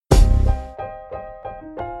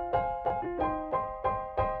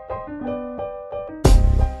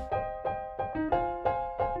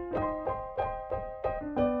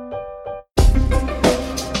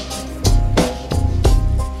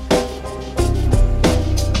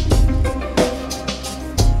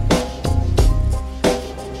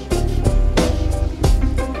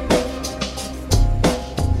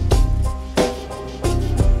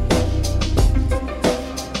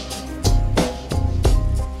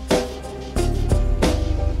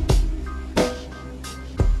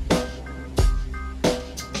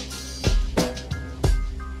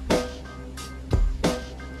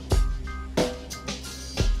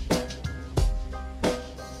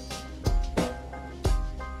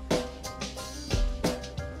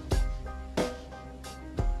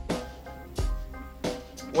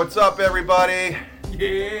What's up, everybody?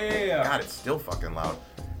 Yeah. God, it's still fucking loud.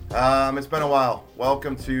 It's been a while.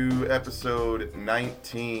 Welcome to episode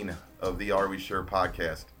 19 of the Are We Sure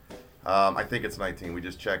podcast. I think it's 19. We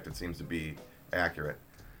just checked. It seems to be accurate.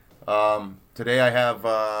 Today I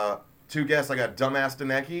have two guests. I got Dumbass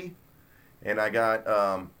Danecki, and I got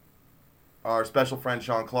our special friend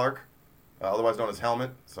Sean Clark, otherwise known as Helmet.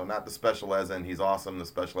 So not the special as in he's awesome, the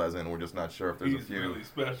special as in we're just not sure if there's He's a few. really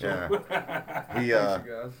special.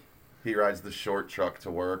 Yeah. He rides the short truck to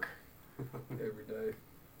work every day.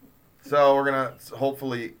 So we're gonna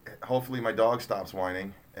hopefully my dog stops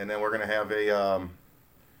whining, and then we're gonna have a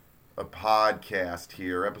podcast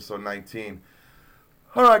here, episode 19.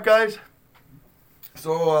 All right, guys.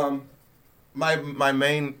 So my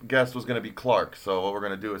main guest was gonna be Clark. So what we're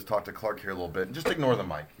gonna do is talk to Clark here a little bit, and just ignore the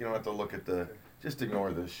mic. You don't have to look at the. Just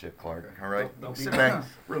ignore this shit, Clark. All right. Don't Sit be back,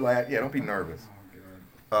 relax. Yeah, don't be nervous.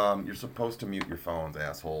 Oh, You're supposed to mute your phones,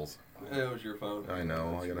 assholes. That was your phone. I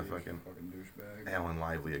know. I got a fucking douchebag. Alan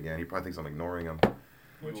Lively again. He probably thinks I'm ignoring him.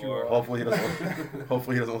 What you are. Hopefully he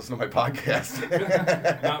doesn't listen to my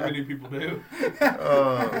podcast. Not many people do.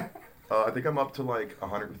 I think I'm up to like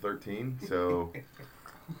 113. So,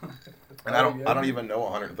 and I don't even know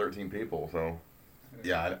 113 people. So,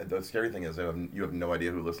 yeah. The scary thing is you have no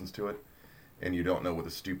idea who listens to it, and you don't know what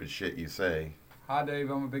the stupid shit you say. Hi, Dave.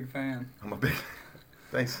 I'm a big fan. I'm a big.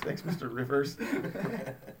 Thanks, Mr. Rivers.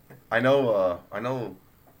 I know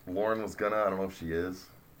Lauren was gonna. I don't know if she is.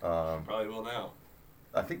 Probably will now.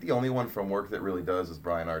 I think the only one from work that really does is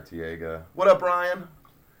Brian Artiega. What up, Brian?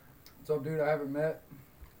 What's up, dude? I haven't met.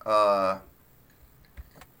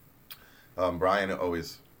 Brian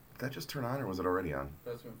always. Did that just turn on or was it already on?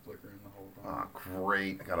 That's been flickering the whole Ah, time.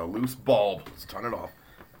 great. I got a loose bulb. Let's turn it off.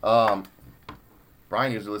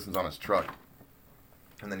 Brian usually listens on his truck.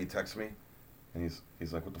 And then he texts me. And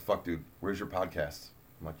he's like, what the fuck, dude? Where's your podcast?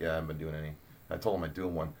 I'm like, yeah, I haven't been doing any. I told him I'd do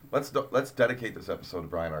one. Let's dedicate this episode to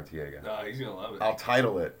Brian Artiega. Nah, he's gonna love it. I'll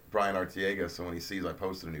title it Brian Artiega, so when he sees I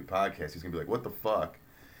posted a new podcast, he's gonna be like, what the fuck?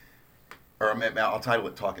 Or I'll title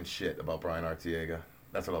it Talking Shit About Brian Artiega.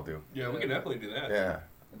 That's what I'll do. Yeah, we can definitely do that. Yeah.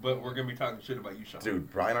 But we're gonna be talking shit about you, Sean. Dude,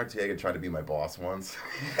 Brian Artiega tried to be my boss once.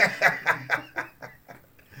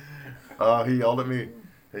 He yelled at me.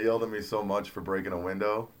 He yelled at me so much for breaking a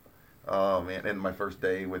window. Oh, man. And my first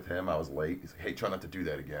day with him, I was late. He's like, hey, try not to do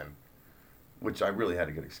that again. Which I really had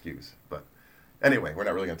a good excuse. But anyway, we're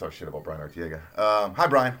not really going to talk shit about Brian Artiega. Hi,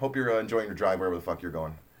 Brian. Hope you're enjoying your drive wherever the fuck you're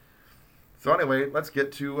going. So anyway, let's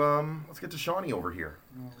get to Shawnee over here.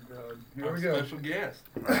 Oh, God. Here Our we go. special guest.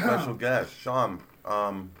 Our special guest. Sean,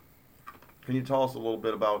 can you tell us a little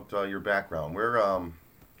bit about your background?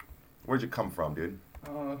 Where'd you come from, dude?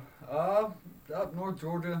 Up North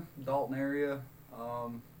Georgia, Dalton area.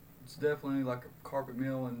 It's definitely like a carpet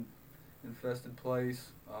mill and infested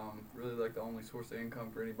place. Really like the only source of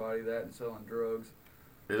income for anybody, that and selling drugs.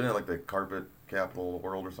 Isn't it like the carpet capital of the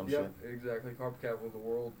world or some shit? Yep, exactly. Carpet capital of the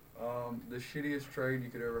world. The shittiest trade you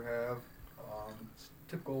could ever have. It's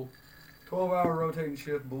typical 12-hour rotating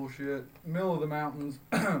shift bullshit. Middle of the mountains,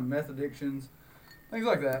 meth addictions, things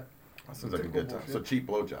like that. That sounds like a Typical good time. bullshit. So cheap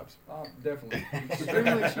blowjobs. Definitely.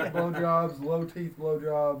 Extremely cheap blowjobs, low teeth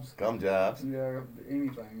blowjobs. Gum jobs. Yeah,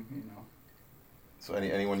 anything, you know. So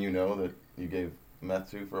anyone you know that you gave meth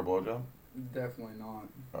to for a blowjob? Definitely not.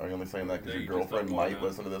 Are you only saying that because No, your you just girlfriend don't might wanna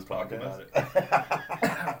listen to this talk podcast?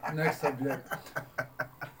 about it. Next subject.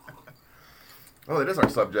 Oh, it is our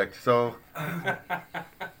subject. So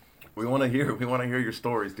we want to hear your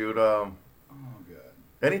stories, dude. Oh, God.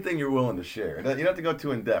 Anything you're willing to share. You don't have to go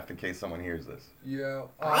too in depth in case someone hears this. Yeah.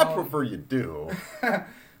 I prefer you do.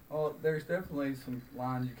 Well, there's definitely some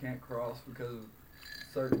lines you can't cross because of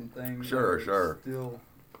certain things. Sure, that are sure. Still,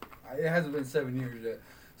 it hasn't been 7 years yet.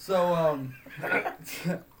 So,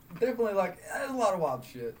 definitely, like, there's a lot of wild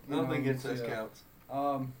shit. Nothing gets us counts.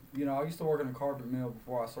 I used to work in a carpet mill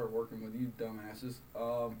before I started working with you dumbasses.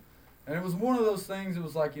 And it was one of those things, it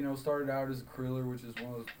was like, started out as a criller, which is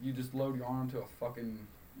one of those, you just load your arm to a fucking,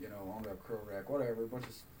 onto a krill rack, whatever, a bunch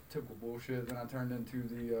of typical bullshit. Then I turned into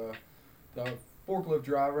the forklift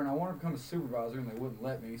driver, and I wanted to become a supervisor, and they wouldn't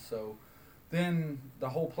let me, so then the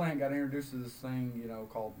whole plant got introduced to this thing,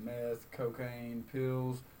 called meth, cocaine,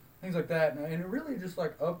 pills, things like that, and it really just,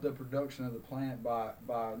 like, upped the production of the plant by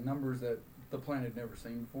numbers that the plant had never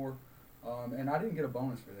seen before. And I didn't get a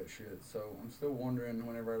bonus for that shit, so I'm still wondering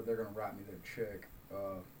whenever they're going to write me that check.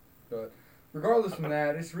 But regardless from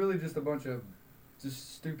that, it's really just a bunch of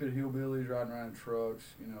just stupid hillbillies riding around in trucks.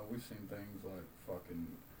 We've seen things like fucking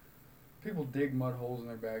people dig mud holes in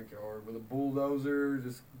their backyard with a bulldozer,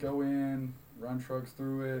 just go in, run trucks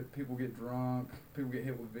through it. People get drunk. People get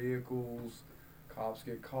hit with vehicles. Cops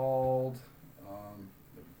get called.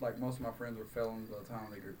 Like most of my friends were felons by the time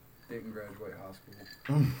they didn't graduate high school.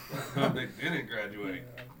 They didn't graduate.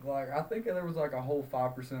 Yeah, like I think there was like a whole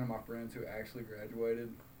 5% of my friends who actually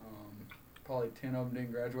graduated. Probably 10 of them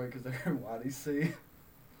didn't graduate because they're in YDC.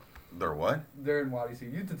 They're what? They're in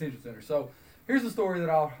YDC, Youth Detention Center. So here's a story that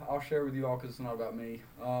I'll share with you all because it's not about me.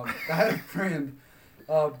 I had a friend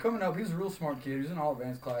coming up. He was a real smart kid. He was in all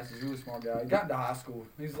advanced classes. Really smart guy. He got into high school.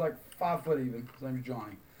 He's like 5 foot even. His name's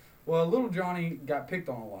Johnny. Well, little Johnny got picked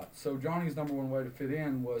on a lot. So Johnny's number one way to fit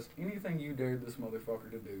in was anything you dared this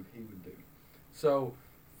motherfucker to do, he would do. So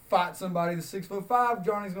fight somebody that's 6'5",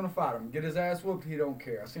 Johnny's gonna fight him. Get his ass whooped, he don't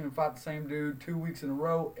care. I seen him fight the same dude 2 weeks in a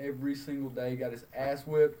row, every single day, got his ass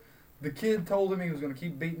whipped. The kid told him he was gonna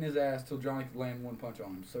keep beating his ass till Johnny could land one punch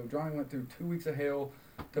on him. So Johnny went through 2 weeks of hell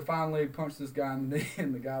to finally punch this guy in the knee,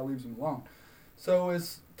 and the guy leaves him alone. So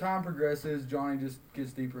as time progresses, Johnny just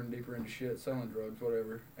gets deeper and deeper into shit, selling drugs,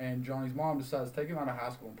 whatever. And Johnny's mom decides to take him out of high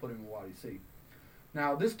school and put him in YDC.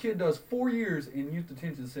 Now, this kid does 4 years in youth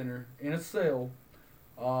detention center in a cell,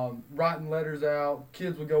 writing letters out.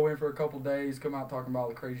 Kids would go in for a couple days, come out talking about all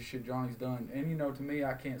the crazy shit Johnny's done. And, you know, to me,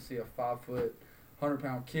 I can't see a 5 foot,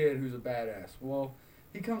 100-pound kid who's a badass. Well,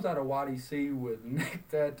 he comes out of YDC with neck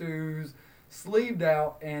tattoos, sleeved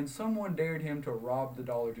out, and someone dared him to rob the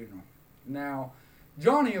Dollar General. Now,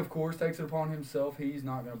 Johnny, of course, takes it upon himself. He's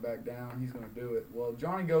not going to back down. He's going to do it. Well,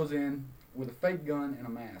 Johnny goes in with a fake gun and a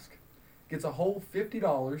mask. Gets a whole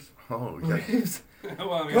 $50. Oh, yeah. Leaves,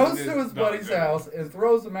 Well, I mean, goes it to is his buddy's Dollar house and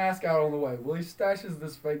throws the mask out on the way. Well, he stashes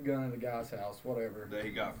this fake gun in the guy's house, whatever. That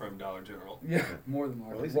he got from Dollar General. Yeah, more than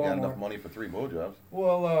likely. Well, at least he got Walmart. enough money for 3 blowjobs.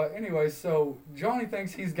 Well, anyway, so Johnny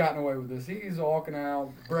thinks he's gotten away with this. He's walking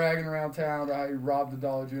out, bragging around town about how he robbed the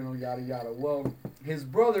Dollar General, yada, yada. Well, his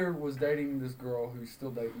brother was dating this girl who's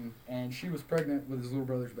still dating, and she was pregnant with his little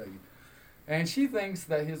brother's baby. And she thinks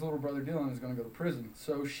that his little brother Dylan is going to go to prison.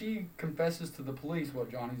 So she confesses to the police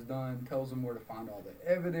what Johnny's done, tells them where to find all the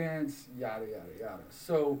evidence, yada, yada, yada.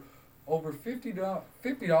 So over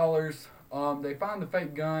 $50, they find the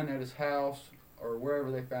fake gun at his house or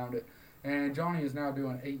wherever they found it. And Johnny is now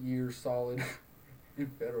doing 8 years solid in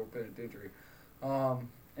federal penitentiary.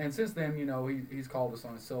 And since then, you know, he's called us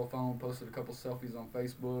on his cell phone, posted a couple selfies on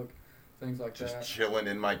Facebook, things like Just that. chilling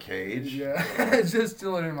in my cage. Yeah, just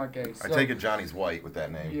chilling in my cage. I take it Johnny's white with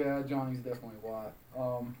that name. Yeah, Johnny's definitely white.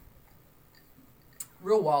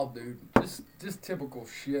 Real wild dude. Just typical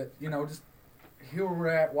shit. You know, just hill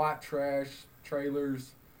rat, white trash,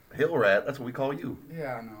 trailers. Hill rat, that's what we call you.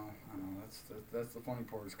 Yeah, I know. That's the funny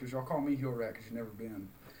part is because y'all call me hill rat because you've never been.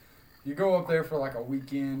 You go up there for like a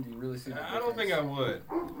weekend, you really see the I don't think I would.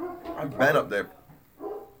 I've been up there.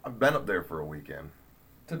 I've been up there for a weekend.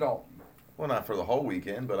 To Dalton. Well, not for the whole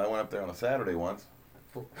weekend, but I went up there on a Saturday once.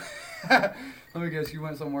 Let me guess, you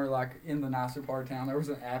went somewhere like in the nicer part of town. There was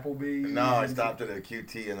an Applebee's. No, I stopped at a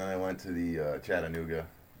QT and then I went to the Chattanooga.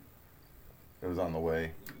 It was on the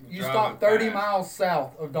way. You Driving stopped 30 fast. miles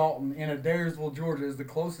south of Dalton in Adairsville, Georgia, is the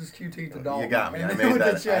closest QT to Dalton. You got me. And I then made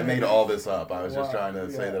went to that. I made Chattanooga. all this up. I was just Wow. trying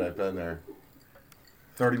to say Yeah. that I've been there.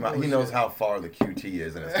 30 miles. Oh, He knows shit. how far the QT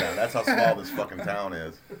is in his town. That's how small this fucking town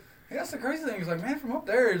is. Yeah, that's the crazy thing. Is like, man, from up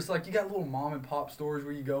there, it's like you got little mom and pop stores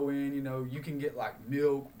where you go in. You know, you can get like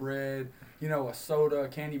milk, bread, you know, a soda, a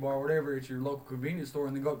candy bar, whatever at your local convenience store,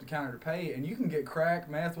 and then go up to the counter to pay, and you can get crack,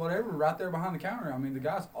 meth, whatever, right there behind the counter. I mean, the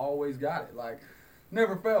guy's always got it. Like,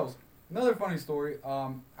 never fails. Another funny story.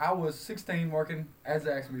 I was 16 working at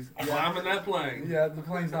Zaxby's. Yeah, Climbing that plane. yeah, the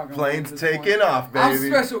plane's not going. Plane's taking off, I'm baby.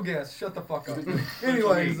 special guest. Shut the fuck up.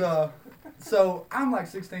 Anyways, so I'm like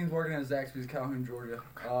 16 working at Zaxby's, Calhoun, Georgia.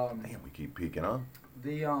 Damn, we keep peeking, huh?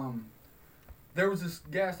 There was this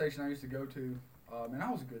gas station I used to go to, and I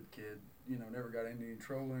was a good kid. You know, never got into any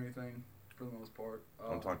trouble or anything for the most part.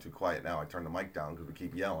 Don't talk too quiet now. I turned the mic down because we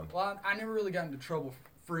keep yelling. Well, I never really got into trouble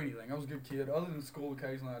for anything. I was a good kid. Other than school,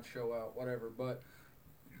 occasionally I'd show out, whatever. But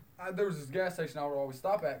there was this gas station I would always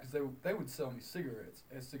stop at because they would sell me cigarettes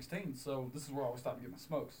at 16. So this is where I always stopped to get my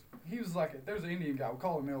smokes. He was like, there's an Indian guy. We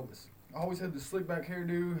call him Elvis. Always had this slick back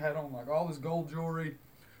hairdo, had on like all this gold jewelry,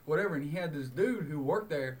 whatever. And he had this dude who worked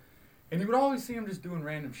there, and you would always see him just doing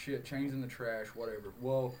random shit, changing the trash, whatever.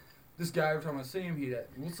 Well, this guy, every time I see him, he'd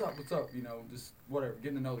what's up, you know, just whatever,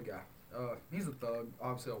 getting to know the guy. He's a thug,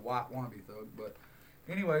 obviously a white wannabe thug, but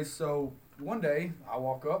anyway, so one day I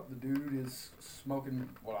walk up, the dude is smoking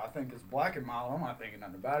what I think is Black and Mild. I'm not thinking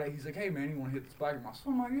nothing about it. He's like, hey man, you want to hit this Black and Mild? So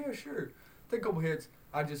I'm like, yeah, sure. Take a couple hits.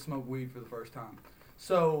 I just smoked weed for the first time.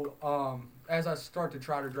 So as I start to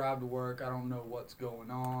try to drive to work, I don't know what's going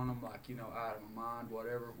on. I'm like, you know, out of my mind,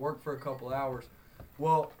 whatever. Work for a couple hours.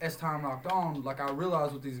 Well, as time rocked on, like I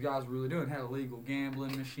realized what these guys were really doing. Had illegal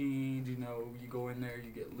gambling machines. You know, you go in there, you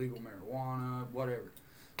get legal marijuana, whatever.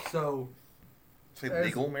 So, Say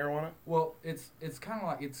legal marijuana? well, it's kind of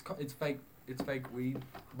like it's fake weed,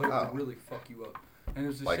 but it Oh. will really fuck you up. And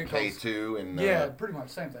there's this Like shit called K2 and... yeah, pretty much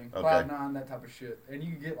same thing. Okay. Cloud 9, that type of shit, and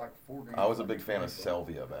you can get like 4 grams. I was a for, big like, fan of 20 bucks.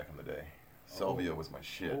 Salvia back in the day. Salvia was my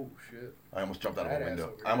shit. Oh shit. I almost jumped out of a Badass window.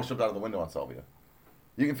 over I almost jumped out of the window on Salvia.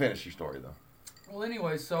 You can finish your story, though. Well,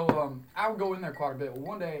 anyway, so I would go in there quite a bit. Well,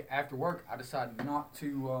 one day after work, I decided not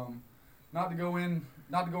to go into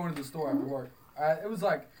the store after work. It was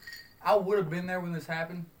like I would have been there when this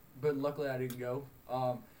happened, but luckily I didn't go.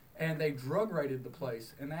 And they drug raided the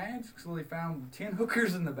place, and they actually found 10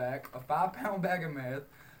 hookers in the back, a 5-pound bag of meth,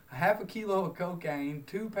 a half a kilo of cocaine,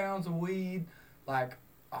 2 pounds of weed, like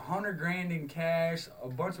 $100 grand in cash, a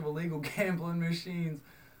bunch of illegal gambling machines.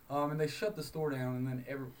 And they shut the store down, and then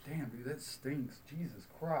damn, dude, that stinks. Jesus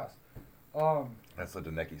Christ. That's the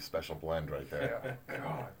Daneki special blend right there. Yeah,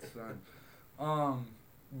 God, son.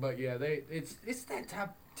 But yeah, it's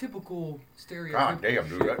that typical stereotypical God damn,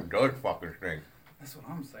 dude, shit. that does fucking stink. That's what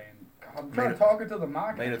I'm saying. I'm trying to talk into the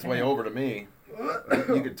mic. Made its way over to me.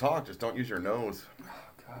 You could talk, just don't use your nose.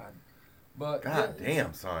 God. But God yeah,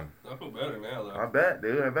 damn, son. I feel better now, though. I bet,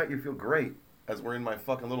 dude. I bet you feel great as we're in my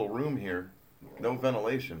fucking little room here. No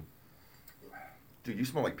ventilation. Dude, you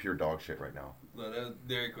smell like pure dog shit right now. No, that's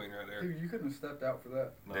Dairy Queen right there. Dude, you couldn't have stepped out for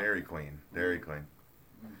that. No. Dairy Queen. Dairy Queen.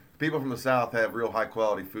 People from the South have real high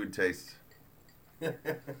quality food tastes.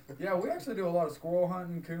 Yeah, we actually do a lot of squirrel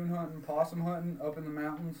hunting, coon hunting, possum hunting up in the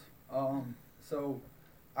mountains. So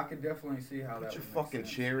I could definitely see how that Put your would make fucking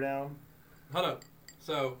sense. chair down. Hold up.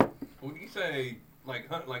 So, when you say, like,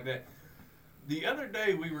 hunt like that, the other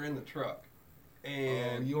day we were in the truck,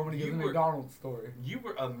 and You want me to give the were, McDonald's story? you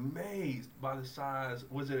were amazed by the size,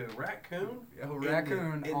 was it a raccoon? A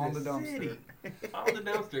raccoon in on the dumpster. city, on the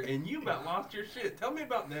dumpster, and you about lost your shit. Tell me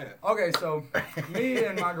about that. Okay, so me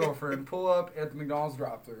and my girlfriend pull up at the McDonald's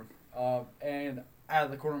drive-thru, and out of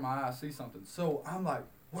the corner of my eye, I see something. So I'm like,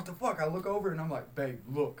 what the fuck? I look over, and I'm like, babe,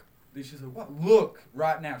 look. And she said, what? Look,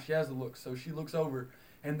 right now. She has a look. So she looks over,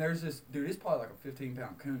 and there's this, dude, it's probably like a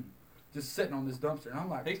 15-pound coon just sitting on this dumpster. And I'm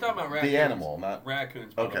like, He's talking about raccoons. The animal, not...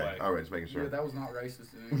 Raccoons, by the Okay, way. all right, just making yeah, sure. that was not racist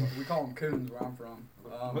anymore. We call them coons where I'm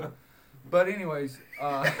from. But anyways,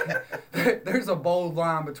 there's a bold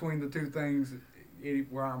line between the two things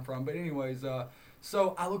where I'm from. But anyways,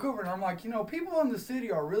 so I look over and I'm like, you know, people in the city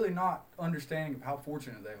are really not understanding of how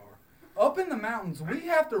fortunate they are. Up in the mountains, we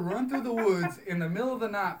have to run through the woods in the middle of the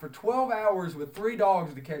night for 12 hours with 3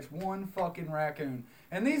 dogs to catch one fucking raccoon.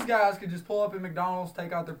 And these guys could just pull up at McDonald's,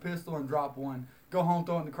 take out their pistol and drop one, go home,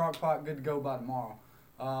 throw it in the crock pot, good to go by tomorrow.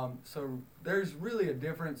 So there's really a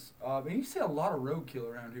difference. And you see a lot of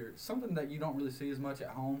roadkill around here. It's something that you don't really see as much at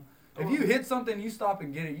home. If you hit something, you stop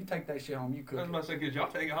and get it. You take that shit home. You cook I was it. about to say, because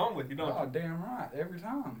y'all take it home with you, don't Oh, you? damn right. Every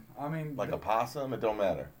time. I mean, Like a possum? It don't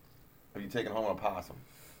matter. Have you taken home a possum?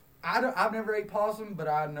 I've never ate possum, but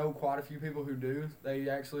I know quite a few people who do. They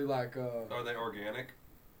actually like. Are they organic?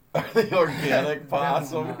 The organic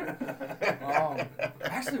possum?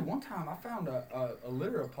 Actually, one time I found a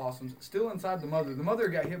litter of possums still inside the mother. The mother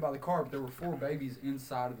got hit by the car, but there were 4 babies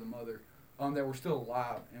inside of the mother that were still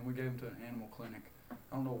alive, and we gave them to an animal clinic.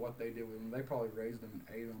 I don't know what they did with them. They probably raised them and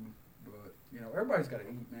ate them, but you know, everybody's got to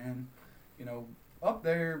eat, man. You know, up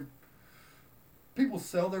there, people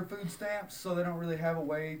sell their food stamps, so they don't really have a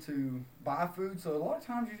way to buy food. So a lot of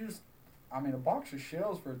times you just, I mean, a box of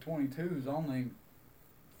shells for a 22 is only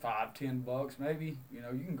 $5-10 maybe. You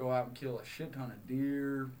know, you can go out and kill a shit ton of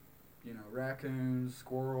deer, you know, raccoons,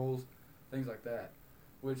 squirrels, things like that.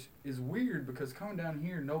 Which is weird because coming down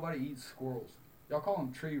here, nobody eats squirrels. Y'all call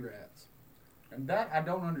them tree rats. And that I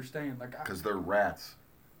don't understand. Like, Because they're rats.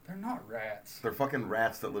 they're not rats. They're fucking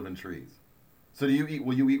rats that live in trees. So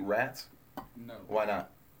will you eat rats? No. Why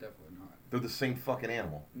not? Definitely not. They're the same fucking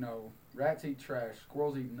animal. No. Rats eat trash.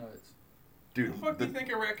 Squirrels eat nuts. Dude, What the fuck do you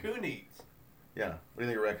think a raccoon eats? yeah. What do you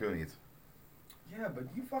think a raccoon eats? Yeah, but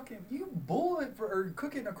you boil it or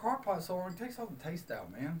cook it in a crock pot so it takes all the taste out,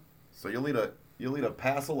 man. So you'll eat a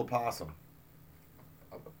passel of possum.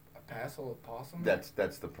 A passel of possum? That's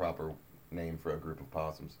the proper name for a group of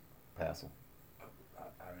possums. Passel.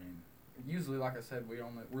 I mean, usually, like I said,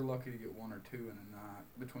 we're lucky to get 1 or 2 in a night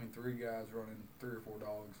between 3 guys running 3 or 4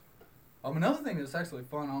 dogs. Another thing that's actually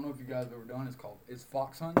fun, I don't know if you guys have ever done, is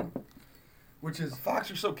fox hunting, which is Fox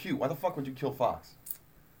are so cute. Why the fuck would you kill fox?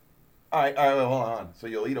 All right, hold on. So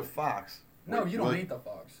you'll eat a fox. no, you don't Will- eat the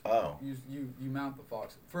fox. Oh. You mount the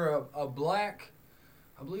fox for a black.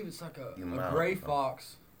 I believe it's like a You mount gray it, huh?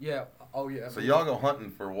 fox. Yeah. Oh yeah. So y'all go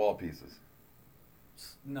hunting for wall pieces.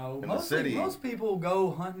 No, In the mostly, city. most people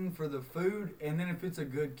go hunting for the food, and then if it's a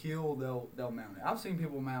good kill, they'll mount it. I've seen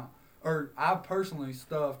people mount, or I've personally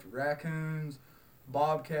stuffed raccoons,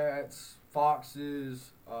 bobcats,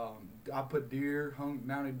 foxes. I put deer,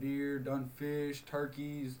 mounted deer, done fish,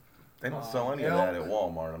 turkeys. They don't sell any of that at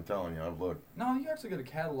Walmart. I'm telling you, I've looked. No, you actually get a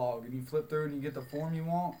catalog, and you flip through and you get the form you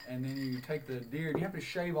want, and then you take the deer, and you have to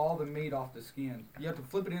shave all the meat off the skin. You have to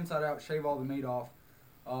flip it inside out, shave all the meat off,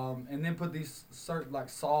 and then put these certain like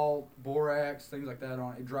salt, borax, things like that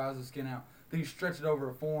on it. It dries the skin out. Then you stretch it over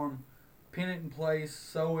a form, pin it in place,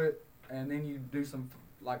 sew it, and then you do some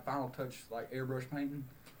like final touch like airbrush painting,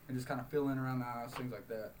 and just kind of fill in around the eyes, things like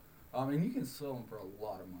that. And you can sell them for a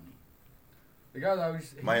lot of money. The guy that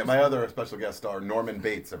always My other special guest star, Norman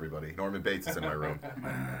Bates, everybody. Norman Bates is in my room.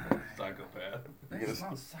 Psychopath. He's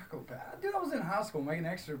not a psychopath. Dude, I was in high school making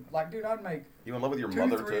extra. Like, dude, I'd make You in love with your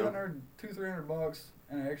mother, too? $200-$300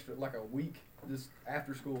 and an extra, like a week, just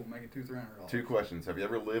after school, making $200-$300. 2 questions. Have you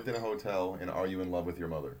ever lived in a hotel, and are you in love with your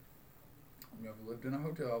mother? I've never lived in a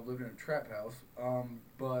hotel. I've lived in a trap house.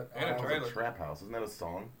 But And a trailer. A trap house. Isn't that a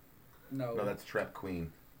song? no, No, that's Trap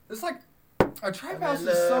Queen. it's like a trap I'm house in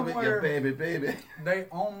is love with somewhere. your baby, baby. They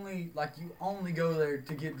only you only go there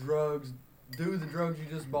to get drugs, do the drugs you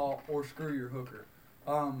just bought, or screw your hooker.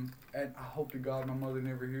 And I hope to God my mother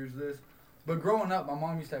never hears this. But growing up, my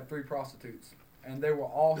mom used to have 3 prostitutes, and they were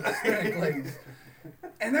all Hispanic ladies.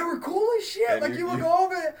 And they were cool as shit. And like you- you would you- go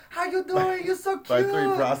over it. How you doing? You're so cute. By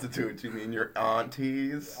 3 prostitutes, you mean your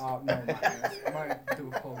aunties? No, I might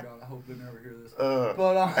do. Oh God, I hope they never hear this. Uh,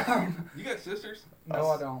 But You got sisters? no,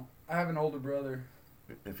 I don't. I have an older brother.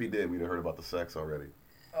 if he did, we'd have heard about the sex already.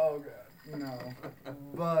 Oh God, no.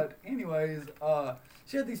 But anyways,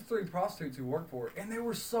 she had these 3 prostitutes who worked for her, and they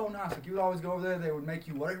were so nice. Like you would always go over there, they would make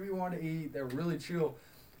you whatever you wanted to eat. They were really chill,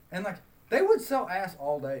 and like they would sell ass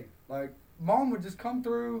all day. Like mom would just come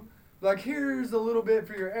through, like here's a little bit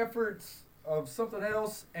for your efforts of something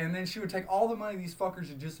else, and then she would take all the money these fuckers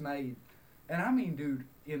had just made, and I mean, dude,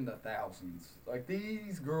 in the thousands. Like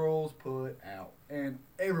these girls put out, and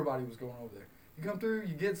everybody was going over there. You come through,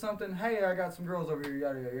 you get something. Hey, I got some girls over here.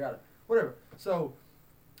 Yada yada yada. Whatever. So,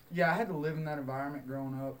 yeah, I had to live in that environment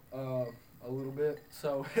growing up a little bit.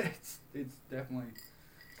 So it's definitely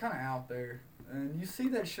kind of out there, and you see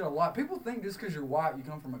that shit a lot. People think just because you're white, you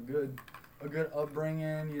come from a good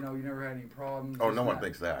upbringing. You know, you never had any problems. Oh, this no and one that.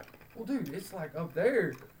 thinks that. Well, dude, it's like up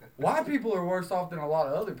there. White people are worse off than a lot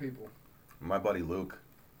of other people. My buddy Luke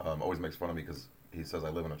always makes fun of me because he says I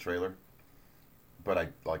live in a trailer, but I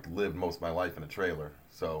lived most of my life in a trailer.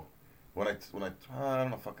 So when I don't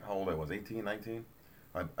know how old I was, 18, 19,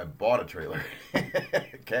 I bought a trailer.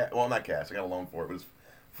 Well, not cash. I got a loan for it. It was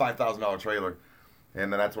 $5,000 trailer,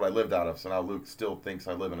 and then that's what I lived out of. So now Luke still thinks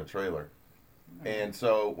I live in a trailer. And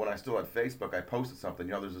so when I still had Facebook, I posted something.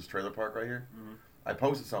 You know, there's this trailer park right here. Mm-hmm. I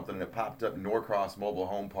posted something and it popped up Norcross Mobile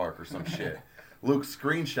Home Park or some shit. Luke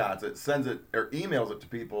screenshots it, sends it, or emails it to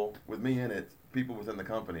people with me in it, people within the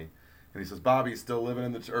company. And he says, Bobby's still living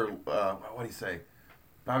in the, what'd he say?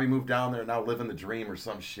 Bobby moved down there and now living the dream or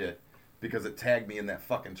some shit because it tagged me in that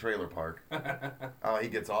fucking trailer park. Oh, he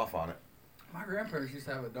gets off on it. My grandparents used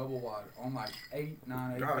to have a double wide on like 8, 9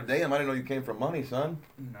 acres. God damn, I didn't know you came from money, son.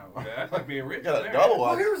 No. Yeah, that's like being rich. You got a there. double Well,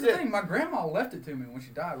 wide. here's the Shit. thing. My grandma left it to me when she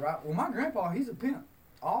died, right? Well, my grandpa, he's a pimp.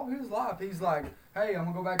 All his life, he's like, hey, I'm going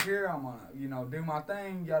to go back here. I'm going to, do my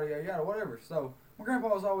thing, yada, yada, yada, whatever. So my grandpa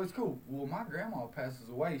was always cool. Well, my grandma passes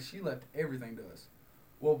away. She left everything to us.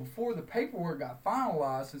 Well, before the paperwork got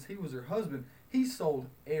finalized, since he was her husband, he sold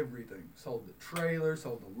everything. Sold the trailer,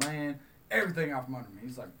 sold the land, everything out from under me.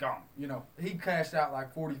 He's like, gone. He cashed out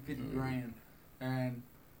like 40, 50 grand and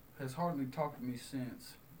has hardly talked to me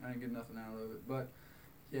since. I didn't get nothing out of it. But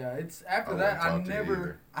yeah, it's after I that wouldn't talk to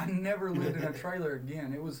you I never lived in a trailer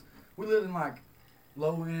again. We lived in like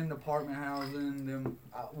low end apartment housing. Then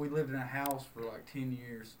we lived in a house for like 10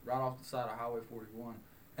 years right off the side of Highway 41.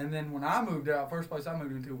 And then when I moved out, first place I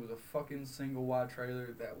moved into was a fucking single wide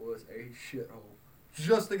trailer that was a shithole.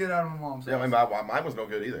 Just to get out of my mom's Yeah, I house. mean, mine was no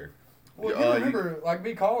good either. Well, you remember, like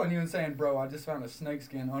me calling you and saying, "Bro, I just found a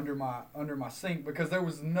snakeskin under my sink," because there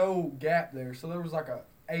was no gap there. So there was like a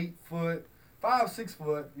 8 foot, 6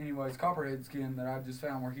 foot, anyways, copperhead skin that I just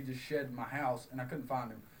found where he just shed in my house, and I couldn't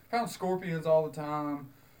find him. Found scorpions all the time.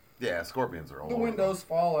 Yeah, scorpions are all The over. windows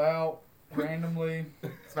fall out randomly.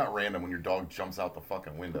 It's not random when your dog jumps out the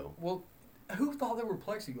fucking window. Well, who thought they were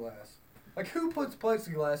plexiglass? Like, who puts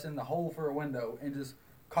plexiglass in the hole for a window and just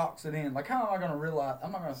cocks it in? Like, how am I going to realize?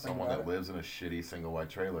 I'm not going to think Someone about that it. lives in a shitty single wide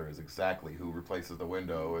trailer is exactly who replaces the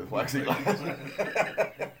window with plexiglass.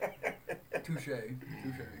 Touche.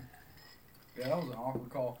 Yeah, that was an awkward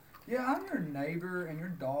call. Yeah, I'm your neighbor, and your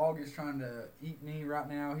dog is trying to eat me right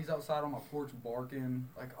now. He's outside on my porch barking.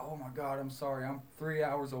 Like, oh my God, I'm sorry. I'm 3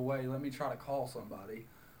 hours away. Let me try to call somebody.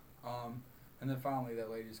 And then finally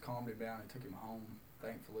that lady just calmed him down and took him home,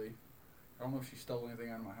 thankfully. I don't know if she stole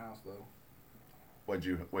anything out of my house, though.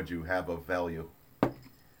 What'd you have of value?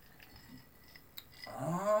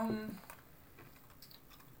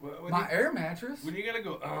 My air mattress. When you gotta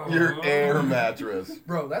go, Your air mattress.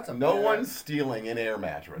 Bro, that's a No bad- one's stealing an air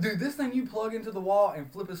mattress. Dude, this thing you plug into the wall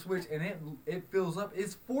and flip a switch and it fills up.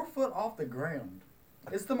 It's 4 foot off the ground.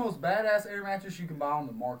 It's the most badass air mattress you can buy on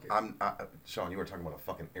the market. Sean, you were talking about a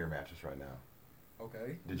fucking air mattress right now.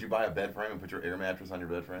 Okay. Did you buy a bed frame and put your air mattress on your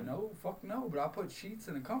bed frame? No, fuck no. But I put sheets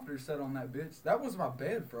and a comforter set on that bitch. That was my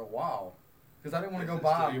bed for a while. Because I didn't want to Is go it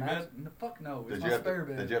buy still a your mattress. bed? No, fuck no. It's Did my you have spare to,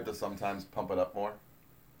 bed. Did you have to sometimes pump it up more?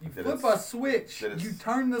 You Did flip it- a switch. did it You s-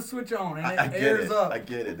 turn the switch on and I it get airs it. up. I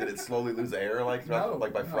get it. Did it slowly lose air like No,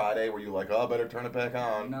 like by no. Friday? Were you like, oh, I better turn it back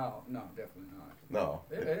on? No, definitely not. No.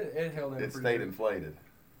 It held in It pretty stayed good. inflated.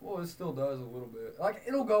 Well, it still does a little bit. Like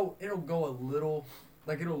it'll go a little.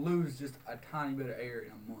 Like it'll lose just a tiny bit of air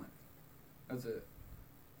in a month. That's it.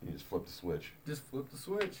 You just flip the switch. Just flip the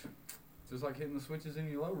switch. Just like hitting the switches in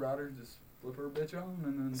your low rider. Just flip her bitch on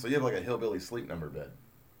and then. So you have like a hillbilly sleep number bed.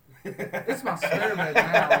 It's my spare bed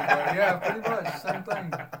now, but yeah, pretty much same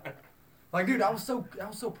thing. Like, dude, I was so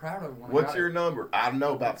proud of it when I What's got your it. number? I don't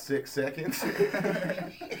know, about 6 seconds.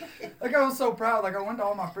 Like, I was so proud. Like, I went to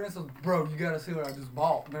all my friends and said, bro, you gotta see what I just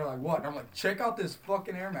bought. And they're like, what? And I'm like, check out this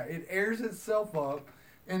fucking air mat. It airs itself up,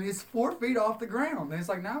 and it's 4 feet off the ground. And it's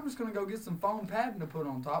like, now I'm just gonna go get some foam padding to put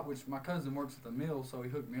on top, which my cousin works at the mill, so he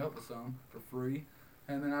hooked me up with some for free.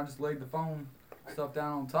 And then I just laid the foam stuff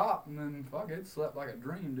down on top, and then, fuck it, slept like a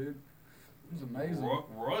dream, dude. It was amazing.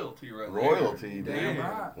 Royalty right Royalty, there. Damn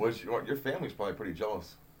dude. right. Your family's probably pretty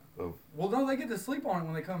jealous of. Well, no, they get to sleep on it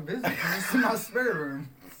when they come visit, 'cause it's in my spare room.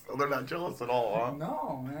 So they're not jealous at all, huh?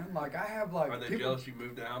 No, man. Like, I have, like... Are they people- jealous you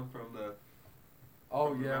moved down from the... Oh,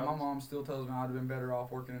 from the yeah. My mountains? mom still tells me I'd have been better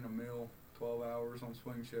off working in a mill 12 hours on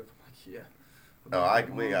swing shift. I'm like, yeah. No,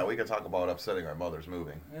 we could talk about upsetting our mothers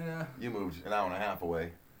moving. Yeah. You moved an hour and a half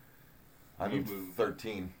away. I You moved moved.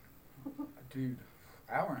 13. Dude,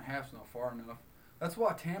 hour and a half's not far enough. That's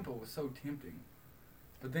why Tampa was so tempting.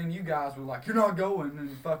 But then you guys were like, you're not going, and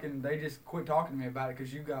fucking they just quit talking to me about it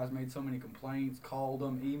because you guys made so many complaints, called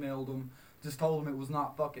them, emailed them, just told them it was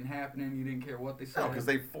not fucking happening. You didn't care what they said. No, because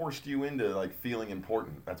they forced you into like feeling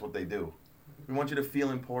important. That's what they do. We want you to feel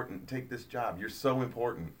important. Take this job. You're so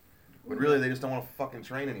important. But really, they just don't want to fucking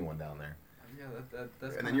train anyone down there. Yeah,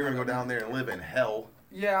 that's And then you're gonna go down there and live in hell.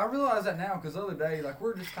 Yeah, I realize that now because the other day, like,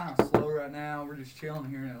 we're just kind of slow right now. We're just chilling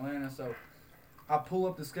here in Atlanta. So I pull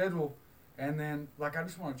up the schedule, and then, like, I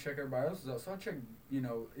just want to check everybody else's out. So I check,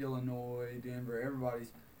 Illinois, Denver,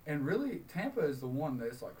 everybody's. And really, Tampa is the one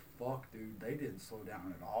that's like, fuck, dude, they didn't slow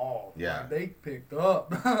down at all. Yeah. Like, they picked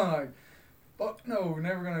up. Like, fuck no, we're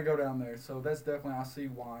never going to go down there. So that's definitely, I see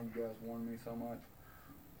why you guys warned me so much.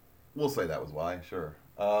 We'll say that was why, sure.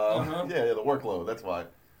 Uh-huh. Yeah, the workload, that's why.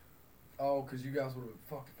 Oh, because you guys would have been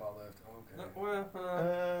fucked if I left. Okay.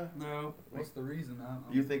 Well, no. What's the reason? I don't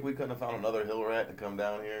know. You think we couldn't have found another hill rat to come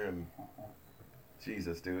down here and...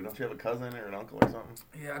 Jesus, dude. Don't you have a cousin or an uncle or something?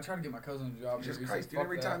 Yeah, I tried to get my cousin a job. Jesus here. He Christ, said, dude. "Fuck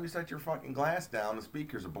Every that." time you set your fucking glass down, the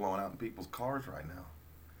speakers are blowing out in people's cars right now.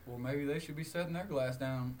 Well, maybe they should be setting their glass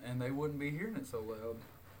down, and they wouldn't be hearing it so loud.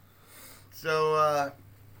 So,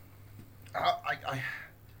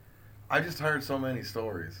 I just heard so many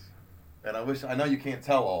stories. And I know you can't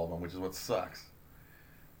tell all of them, which is what sucks.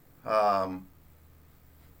 Oh,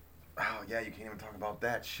 yeah, you can't even talk about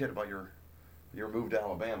that shit about your move to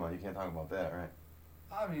Alabama. You can't talk about that, right?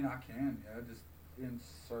 I mean, I can, yeah, just in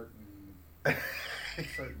certain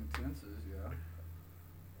tenses, yeah.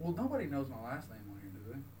 Well, nobody knows my last name on here,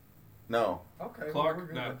 do No. they? Okay. Clark, well,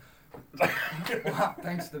 we're no. good. Wow,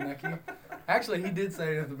 thanks to Nicky. Actually, he did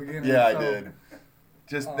say it at the beginning. Yeah, I so, did.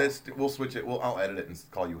 Just this. We'll switch it. I'll edit it and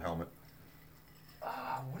call you Helmet.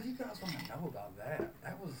 What do you guys want to know about that?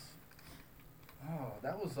 That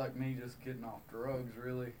was like me just getting off drugs,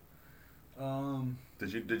 really.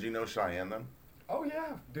 Did you know Cheyenne then? Oh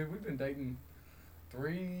yeah, dude, we've been dating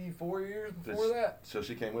 3-4 years before that. So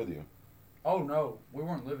she came with you. Oh no, we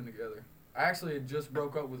weren't living together. I actually had just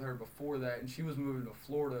broke up with her before that, and she was moving to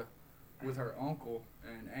Florida with her uncle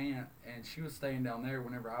and aunt, and she was staying down there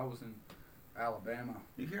whenever I was in Alabama.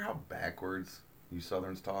 You hear how backwards you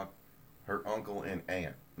Southerns talk? Her uncle and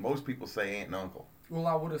aunt. Most people say aunt and uncle. Well,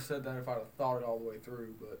 I would have said that if I'd have thought it all the way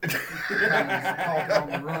through, but kind of talking on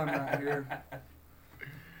the run right here.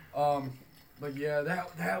 But yeah,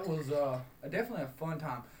 that was definitely a fun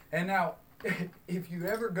time. And now if you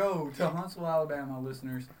ever go to Huntsville, Alabama,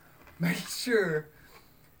 listeners, make sure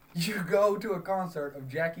you go to a concert of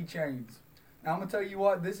Jackie Chains. Now, I'm going to tell you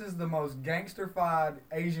what, this is the most gangster-fied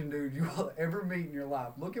Asian dude you will ever meet in your life.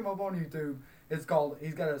 Look him up on YouTube. He's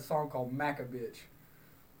got a song called Maca Bitch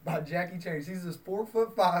by Jackie Chains. He's this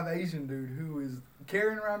 4'5" Asian dude who is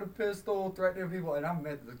carrying around a pistol, threatening people, and I've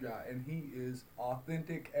met this guy, and he is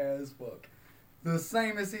authentic as fuck. The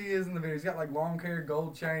same as he is in the video. He's got like long hair,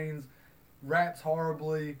 gold chains, raps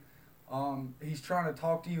horribly. He's trying to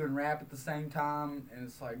talk to you and rap at the same time, and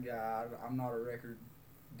it's like, God, I'm not a record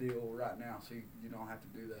deal right now, so you don't have to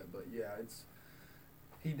do that. But yeah,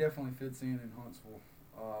 he definitely fits in Huntsville.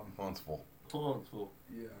 Huntsville. Huntsville.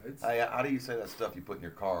 Yeah, it's Hey, how do you say that stuff you put in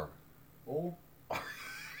your car? oh,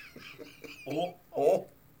 Oh.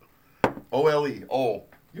 O-L-E. Oh.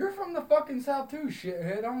 you're from the fucking South too,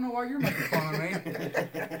 shithead. I don't know why you're making fun of me.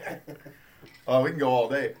 Oh, we can go all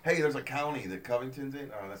day. Hey, there's a county that Covington's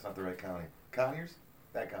in. Oh, that's not the right county. Conyers?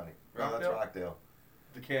 That county. No, that's Rockdale?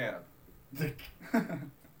 Rockdale. DeKalb.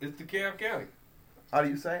 It's DeKalb County. How do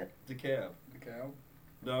you say it? DeKalb. The cow,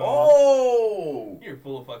 No. Oh! You're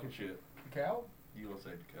full of fucking shit. the cow, You don't say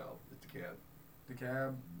DeKalb. It's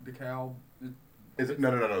DeKalb. the cow. Is it? No.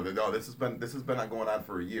 No, this has been going on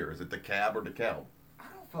for a year. Is it DeKalb or DeKalb? I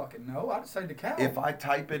don't fucking know. I just say the cow. If I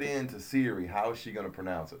type it into Siri, how is she going to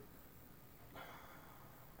pronounce it?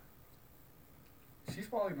 She's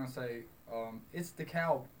probably gonna say, it's the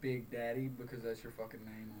cow, Big Daddy, because that's your fucking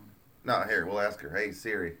name on it. No, here, we'll ask her. Hey,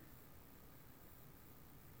 Siri.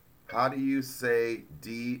 How do you say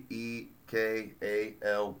DEKALB?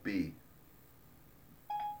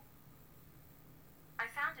 I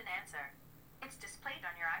found an answer. It's displayed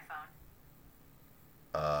on your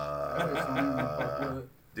iPhone.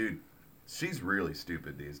 Dude, she's really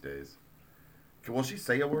stupid these days. Will she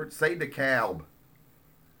say a word? Say DeKalb.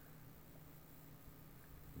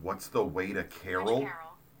 What's the way to Which Carol?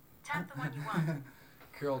 Carol? Tap the one you want.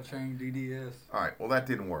 Carol Chain DDS. All right, well, that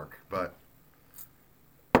didn't work, but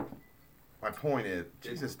my point is,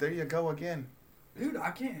 Jesus, there you go again. Dude, I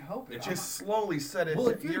can't help it. It Just slowly said it. well,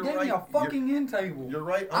 if you're getting right. me a fucking end table, You're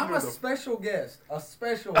right I'm under a the... special guest. A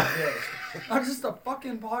special guest. I'm just a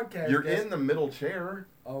fucking podcast You're guest. in the middle chair.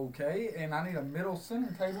 Okay, and I need a middle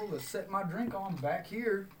center table to set my drink on back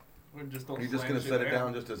here. We just don't You're just slam going to shit set it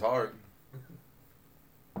around. down just as hard.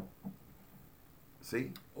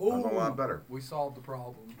 See? Ooh, That's a lot better. We solved the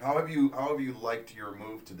problem. How have you liked your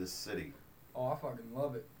move to this city? Oh, I fucking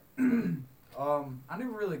love it. I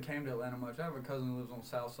never really came to Atlanta much. I have a cousin who lives on the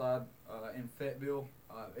south side in Fayetteville.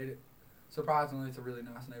 Surprisingly, it's a really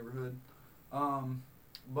nice neighborhood.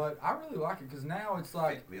 But I really like it because now it's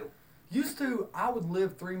like, used to, I would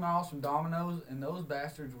live 3 miles from Domino's and those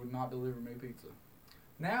bastards would not deliver me pizza.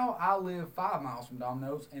 Now I live 5 miles from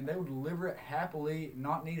Domino's and they would deliver it happily,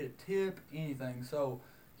 not need a tip, anything. So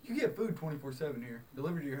you get food 24/7 here,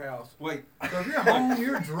 delivered to your house. Wait, So if you're home,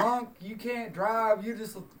 you're drunk, you can't drive, you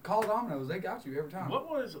just call Domino's. They got you every time. what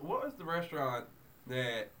was the restaurant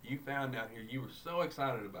that you found down here you were so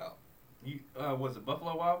excited about? You was it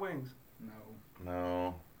Buffalo Wild Wings? No,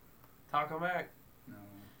 No. Taco Mac? no.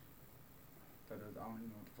 I don't even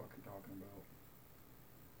know what the fuck you're talking about.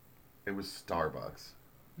 It was Starbucks.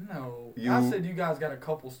 No. You- I said you guys got a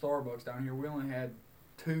couple Starbucks down here. We only had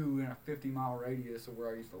 2 in a 50-mile radius of where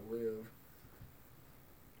I used to live.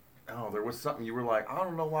 Oh, there was something you were like, I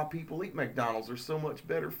don't know why people eat McDonald's. There's so much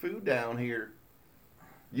better food down here.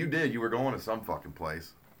 You did. You were going to some fucking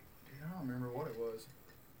place. I don't remember what it was.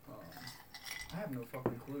 I have no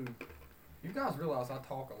fucking clue. You guys realize I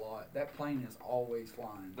talk a lot. That plane is always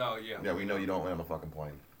flying. Oh yeah. Yeah, we know you don't land the fucking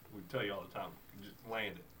plane. We tell you all the time. Just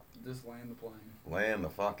land it. Just land the plane. Land the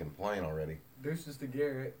fucking plane already. Deuces to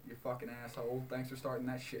Garrett, you fucking asshole. Thanks for starting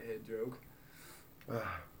that shithead joke.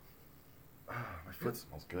 My foot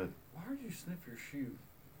smells good. Why did you sniff your shoe?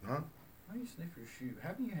 Huh? Why do you sniff your shoe?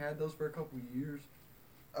 Haven't you had those for a couple of years?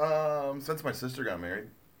 Since my sister got married.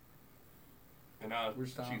 And now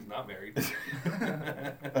Which time? she's not married.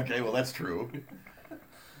 Okay, well that's true.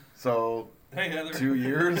 So Hey Heather. 2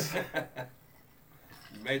 years.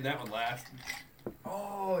 You made that one last.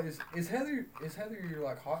 Oh, is Heather your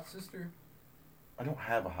like hot sister? I don't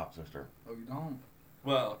have a hot sister. Oh, you don't?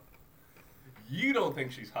 Well, you don't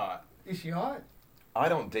think she's hot. Is she hot? I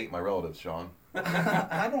don't date my relatives, Sean.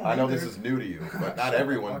 I don't. I know either. this is new to you, but not Shut the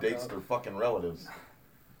everyone fuck dates up. their fucking relatives.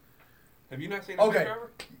 Have you not seen a Okay. picture of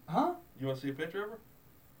her? Huh? You want to see a picture of her?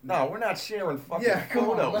 No, we're not sharing fucking Yeah, come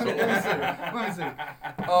on. photos. Let me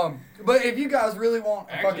see. But if you guys really want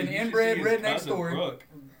a Actually, fucking you should inbred see his redneck cousin, story, Brooke.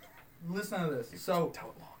 listen to this. So, Tell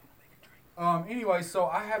it long. anyway, so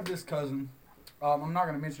I have this cousin. I'm not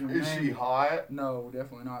gonna mention her Is name. she hot? No,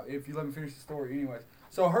 definitely not. If you let me finish the story, anyways.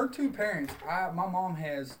 So her two parents, my mom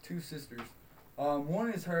has two sisters.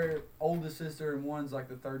 One is her oldest sister, and one's like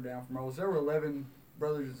the third down from oldest. There were 11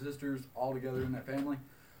 brothers and sisters all together in that family,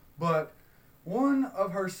 but one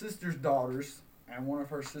of her sister's daughters and one of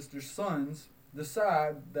her sister's sons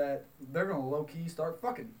decide that they're gonna low key start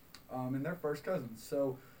fucking, and they're first cousins.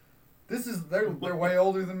 So this is they're way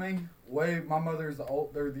older than me. My mother's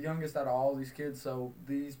they're the youngest out of all these kids. So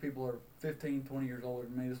these people are 15, 20 years older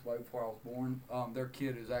than me. This way before I was born. Their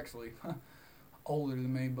kid is actually older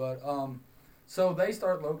than me, but so they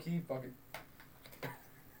start low key fucking.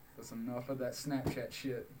 That's enough of that Snapchat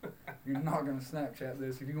shit. You're not gonna Snapchat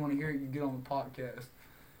this. If you want to hear it, you get on the podcast.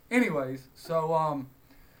 Anyways, so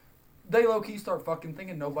they low key start fucking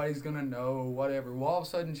thinking nobody's gonna know, whatever. Well, all of a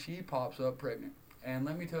sudden she pops up pregnant. And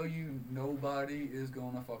let me tell you, nobody is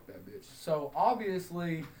gonna fuck that bitch. So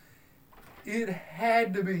obviously, it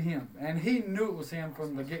had to be him, and he knew it was him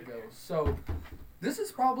from the get-go. So this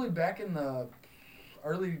is probably back in the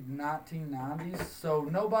early 1990s. So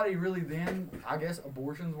nobody really then, I guess,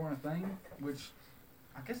 abortions weren't a thing, which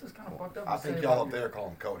I guess is kind of fucked up. I to think say y'all about up there call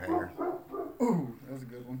them coat hangers. Ooh, that was a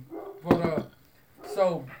good one. But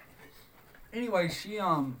so anyway, she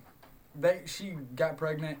got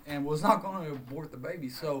pregnant and was not going to abort the baby.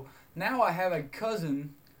 So now I have a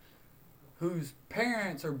cousin whose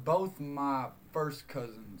parents are both my first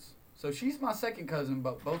cousins. So she's my second cousin,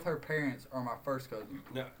 but both her parents are my first cousin.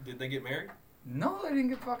 No, did they get married? No, they didn't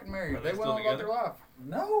get fucking married. Are they They went still on about their together? life.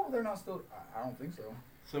 No, they're not still. I don't think so.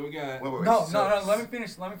 So we got. Wait, No, so- no. Let me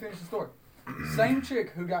finish the story. Same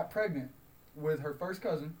chick who got pregnant with her first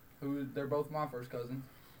cousin, who they're both my first cousins.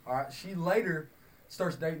 All right, she later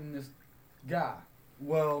starts dating this guy.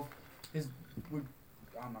 Well,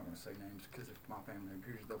 I'm not gonna say names because if my family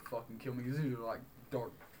appears, they'll fucking kill me. These are like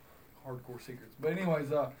dark, hardcore secrets. But anyways,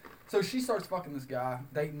 so she starts fucking this guy,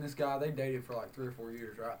 dating this guy. They dated for like 3 or 4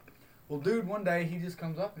 years, right? Well, dude, one day he just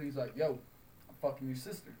comes up and he's like, "Yo, I'm fucking your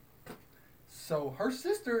sister." So her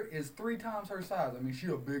sister is 3 times her size. I mean, she's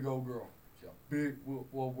a big old girl. She's a big.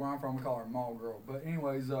 Well, where I'm from, we call her a mall girl. But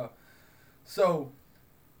anyways, so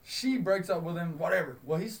she breaks up with him. Whatever.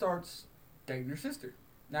 Well, he starts dating her sister.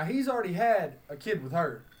 Now he's already had a kid with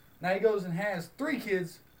her. Now he goes and has 3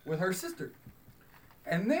 kids with her sister.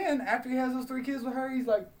 And then after he has those 3 kids with her, he's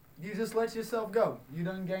like, "You just let yourself go. You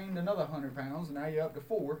done gained another 100 pounds, and now you're up to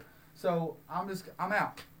 4. So I'm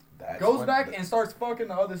out." That's Goes what- back and starts fucking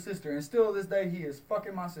the other sister, and still to this day he is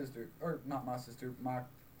fucking my sister, or not my sister,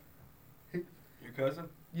 Your cousin?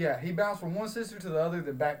 yeah. He bounced from one sister to the other,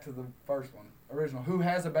 then back to the first one, original, who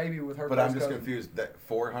has a baby with her. But first I'm just cousin. confused. That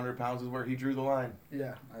 400 pounds is where he drew the line.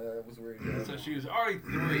 Yeah, that was weird. So she was already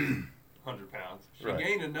 300 pounds. She Right.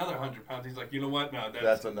 gained another 100 pounds. He's like, you know what? No,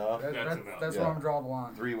 That's enough. That's enough. Yeah. where I'm drawing the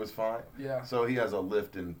line. 3 was fine. Yeah, So he has a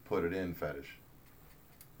lift and put it in fetish.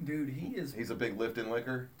 dude, he is. He's a big lift and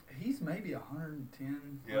liquor. He's maybe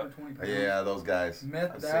 110, Yep. 120 pounds. Yeah, those guys.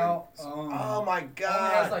 Methed I've seen- out. Oh my Only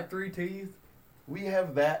God. has like 3 teeth. We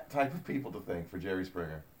have that type of people to thank for Jerry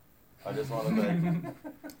Springer. I just want to thank you.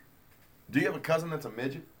 Do you have a cousin that's a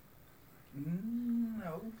midget?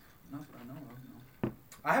 No, not that I know of. No.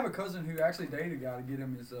 I have a cousin who actually dated a guy to get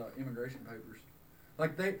him his immigration papers.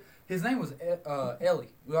 Like his name was Ellie.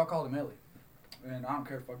 We all called him Ellie, and I don't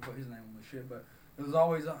care if I put his name on the shit, but it was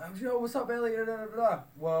always, "Yo, what's up, Ellie?" Da, da, da, da.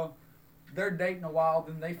 Well, they're dating a while,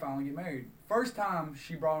 then they finally get married. First time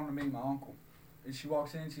she brought him to meet my uncle, and she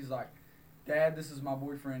walks in, she's like, "Dad, this is my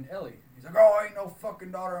boyfriend Ellie." He's like, "Oh, ain't no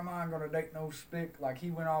fucking daughter of mine gonna date no spick." Like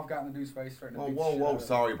he went off, got in the dude's face, threatened to Whoa, beat the whoa, shit whoa. out of him.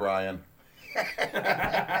 Sorry, Brian.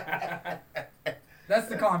 That's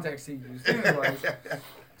the context he used. Anyways,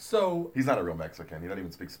 so He's not a real Mexican. He doesn't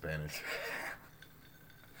even speak Spanish.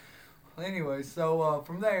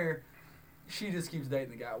 from there, she just keeps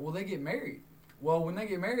dating the guy. Well, they get married. Well, when they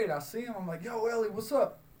get married, I see him. I'm like, "Yo, Ellie, what's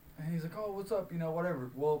up?" And he's like, "Oh, what's up? You know, whatever."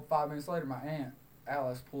 Well, 5 minutes later, my aunt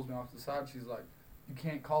Alice pulls me off to the side. She's like, "You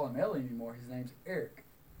can't call him Ellie anymore. His name's Eric."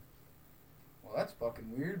 Well, that's fucking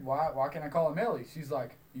weird. Why can't I call him Ellie? She's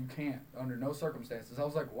like, "You can't under no circumstances." I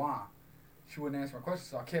was like, "Why?" She wouldn't answer my question,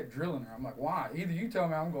 so I kept drilling her. I'm like, "Why? Either you tell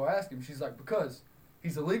me, I'm gonna ask him." She's like, "Because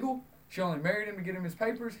he's illegal. She only married him to get him his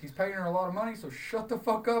papers. He's paying her a lot of money, so shut the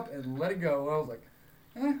fuck up and let it go." And I was like,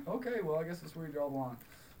 okay, well, I guess that's where you draw the line.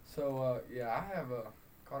 So, yeah, I have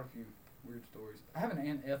caught a few weird stories. I have an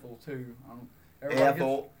Aunt Ethel, too.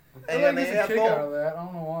 Ethel. Everybody gets a kick out of Ethel. that. I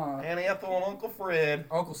don't know why. Aunt Ethel and Uncle Fred.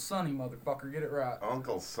 Uncle Sonny, motherfucker, get it right.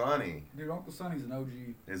 Uncle Sonny. Dude, Uncle Sonny's an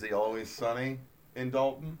OG. Is he always sunny in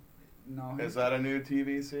Dalton? No, Is that a new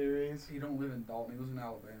TV series? he don't live in Dalton. He lives in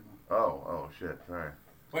Alabama. Oh, shit. Sorry.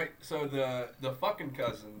 Wait, so the fucking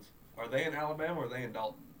cousins, are they in Alabama or are they in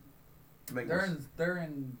Dalton? They're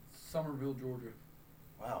in Summerville, Georgia,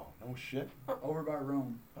 Wow, no shit. over by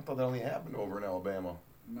Rome. I thought that only happened over in Alabama.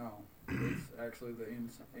 No, it's actually the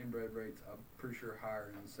inbred rates. I'm pretty sure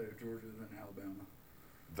higher in the state of Georgia than Alabama.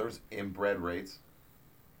 There's inbred rates.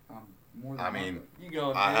 More than I mean, You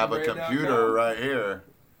go. I have a inbred.com? computer right here.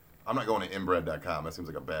 I'm not going to inbred.com. That seems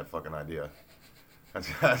like a bad fucking idea.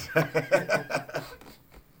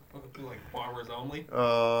 Like farmers only.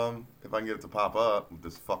 If I can get it to pop up with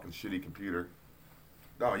this fucking shitty computer.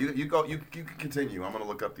 No, you go. You can continue. I'm gonna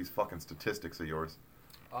look up these fucking statistics of yours.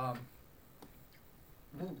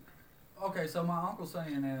 Okay, so my Uncle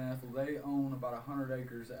Sonny and Aunt Ethel, they own about 100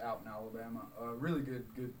 acres out in Alabama. Really good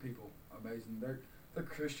people. Amazing. They're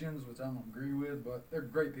Christians, which I don't agree with, but they're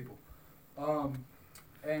great people.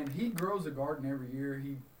 And he grows a garden every year.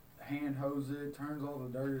 He hand hoes it, turns all the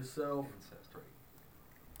dirt himself. Incest rate.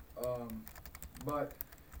 But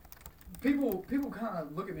people kind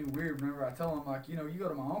of look at me weird whenever I tell them, like, you know, you go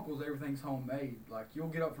to my uncle's, everything's homemade. Like, you'll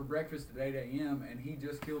get up for breakfast at 8 a.m. and he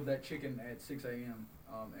just killed that chicken at 6 a.m.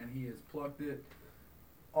 And he has plucked it,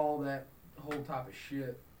 all that whole type of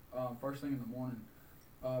shit, first thing in the morning.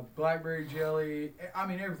 Blackberry jelly, I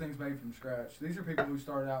mean, everything's made from scratch. These are people who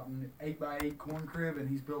started out in an 8x8 corn crib and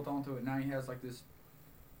he's built onto it. Now he has like this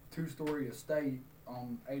 2-story estate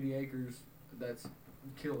on 80 acres that's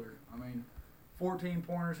killer. I mean, 14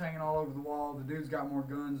 pointers hanging all over the wall. The dude's got more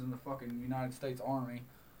guns than the fucking United States Army.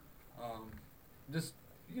 Just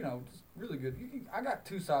really good. I got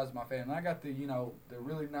two sides of my family. I got the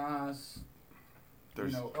really nice,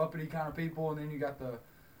 uppity kind of people, and then you got the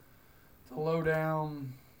low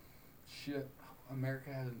down shit.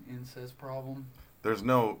 America has an incest problem. There's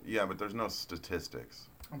no statistics.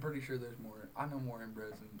 I'm pretty sure there's more. I know more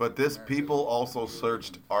inbreds than. But this America. people also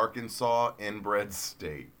searched Arkansas inbred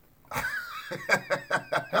state. Have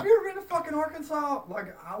you ever been to fucking Arkansas?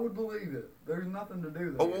 Like, I would believe it. There's nothing to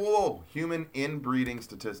do there. Oh, whoa. Human inbreeding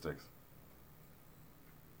statistics.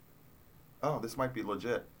 Oh, this might be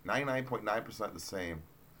legit. 99.9% the same.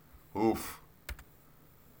 Oof.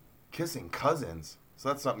 Kissing cousins. So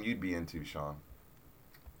that's something you'd be into, Sean.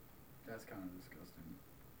 That's kind of disgusting.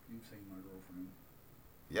 You've seen my girlfriend.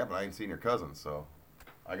 Yeah, but I ain't seen your cousins, so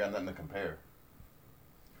I got nothing to compare.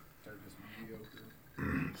 They're just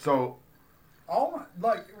mediocre. So,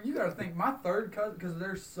 You gotta think, my third cousin, because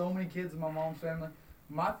there's so many kids in my mom's family,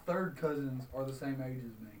 my third cousins are the same age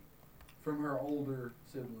as me, from her older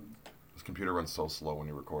siblings. this computer runs so slow when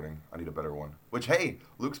you're recording. I need a better one. Which, hey,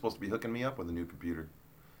 Luke's supposed to be hooking me up with a new computer.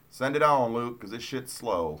 Send it on, Luke, because this shit's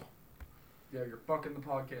slow. Yeah, you're fucking the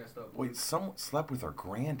podcast up. Wait, someone slept with our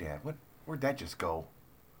granddad. Where'd that just go?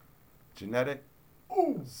 Genetic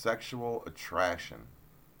sexual attraction.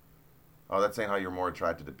 Oh, that's saying how you're more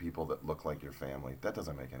attracted to people that look like your family. That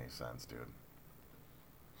doesn't make any sense, dude.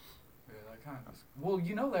 Yeah, that kind of. Well,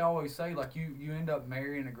 they always say, like, you end up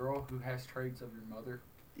marrying a girl who has traits of your mother.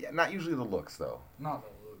 Yeah, not usually the looks, though. Not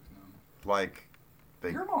the looks, no. Like,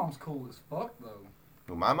 Your mom's cool as fuck, though.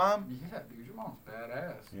 Who, my mom? Yeah, dude, your mom's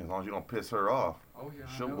badass. Yeah, as long as you don't piss her off. Oh yeah,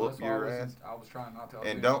 She'll I know. whoop That's why your ass. I was trying not to. I was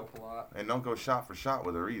And being don't- so polite. And don't go shot for shot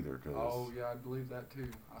with her either, because... Oh yeah, I believe that too.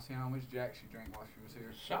 I seen how much Jack she drank while she was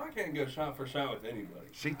here. Sean can't go shot for shot with anybody.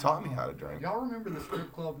 She taught me how to drink. Y'all remember the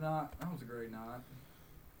strip club night? That was a great night.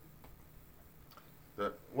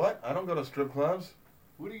 What? I don't go to strip clubs.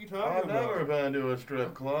 What are you talking about? been to a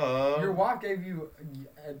strip club. Your wife gave you.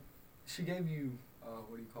 She gave you.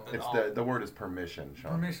 What do you call it? It's the word is permission,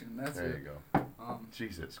 Sean. Permission. That's there it. you go.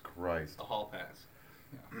 Jesus Christ. A hall pass.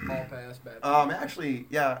 Yeah, hall pass. Bad. Actually,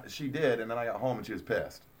 yeah, she did, and then I got home and she was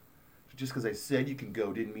pissed. Just because I said you can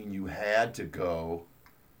go didn't mean you had to go.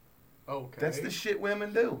 Okay. That's the shit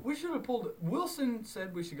women do. We should have pulled it. Wilson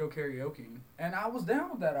said we should go karaoke, and I was down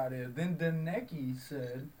with that idea. Then Deneki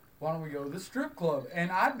said, "Why don't we go to the strip club?"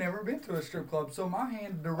 And I'd never been to a strip club, so my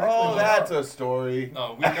hand directly. Oh, went that's up. a story.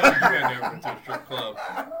 Oh, we know you ain't never been to a strip club.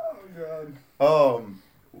 Oh God.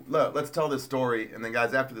 Look, let's tell this story, and then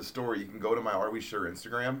guys, after the story, you can go to my Are We Sure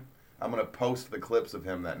Instagram. I'm gonna post the clips of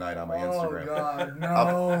him that night on my Instagram. Oh God,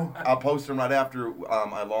 no! I'll post them right after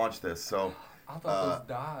I launch this. So I thought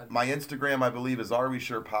those died. my Instagram, I believe, is Are We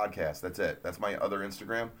Sure Podcast. That's it. That's my other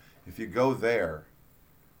Instagram. If you go there,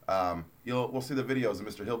 we'll see the videos of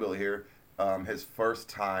Mr. Hillbilly here, his first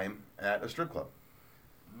time at a strip club.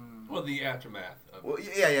 Well, the aftermath of Well,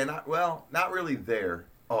 yeah, not really there.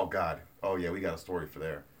 Oh God. Oh yeah, we got a story for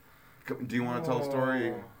there. Do you want to tell a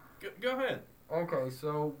story? Go ahead. Okay,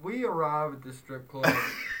 so we arrive at this strip club.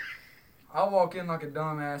 I walk in like a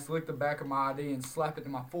dumbass, lick the back of my ID, and slap it to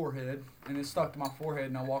my forehead, and it's stuck to my forehead.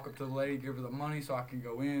 And I walk up to the lady, give her the money so I can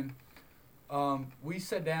go in. We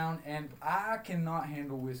sit down, and I cannot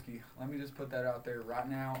handle whiskey. Let me just put that out there right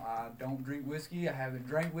now. I don't drink whiskey. I haven't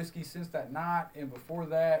drank whiskey since that night, and before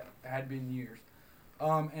that, it had been years.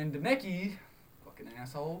 And Deneki, fucking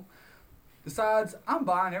asshole, decides I'm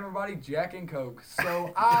buying everybody Jack and Coke.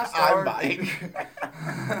 So I start. I'm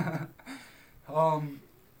buying.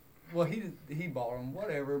 Well, he bought them,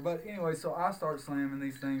 whatever. But anyway, so I start slamming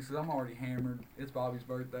these things because I'm already hammered. It's Bobby's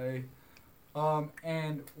birthday.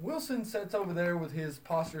 And Wilson sits over there with his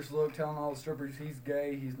posturous look, telling all the strippers he's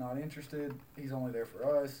gay, he's not interested, he's only there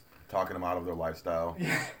for us. Talking them out of their lifestyle.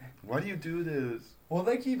 Yeah. Why do you do this? Well,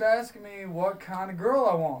 they keep asking me what kind of girl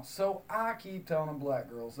I want, so I keep telling them black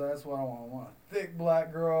girls. That's what I want. I want a thick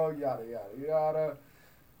black girl, yada, yada, yada.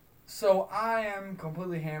 So I am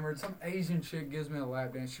completely hammered. Some Asian chick gives me a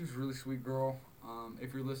lap dance. She was a really sweet girl.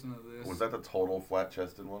 If you're listening to this. Was that the total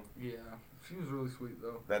flat-chested one? Yeah. She was really sweet,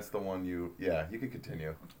 though. That's the one you... Yeah, you could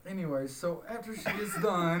continue. Anyway, so after she gets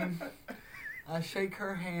done, I shake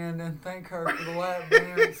her hand and thank her for the lap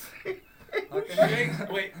dance.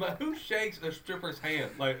 Wait, but who shakes a stripper's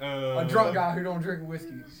hand? Like a drunk guy who don't drink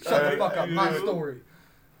whiskey. Shut the fuck up. My story.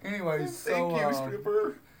 Anyway, so... Thank you,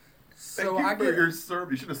 stripper. So Thank you for your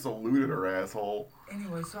serve. You should have saluted her, asshole.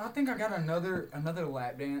 Anyway, so I think I got another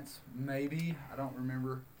lap dance, maybe. I don't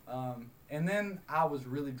remember. And then I was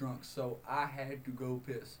really drunk, so I had to go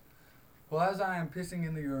piss. Well, as I am pissing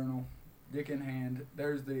in the urinal, dick in hand,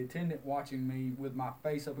 there's the attendant watching me with my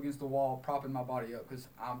face up against the wall, propping my body up because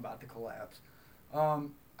I'm about to collapse.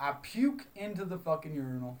 I puke into the fucking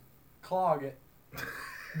urinal, clog it,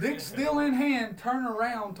 dick still in hand, turn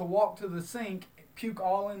around to walk to the sink, puke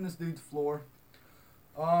all in this dude's floor.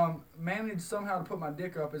 Managed somehow to put my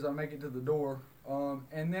dick up as I make it to the door.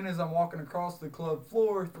 And then as I'm walking across the club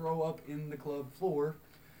floor, throw up in the club floor.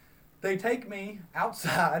 They take me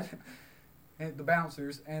outside, and the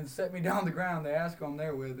bouncers, and set me down on the ground. They ask who I'm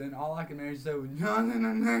there with, and all I can manage to say was,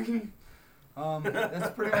 that's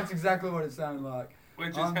pretty much exactly what it sounded like. Which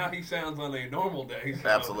is how he sounds on a normal day. So.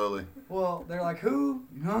 Absolutely. Well, they're like, who?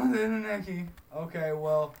 Okay,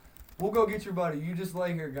 well, we'll go get your buddy. You just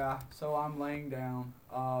lay here, guy. So I'm laying down.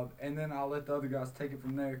 And then I'll let the other guys take it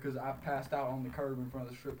from there because I passed out on the curb in front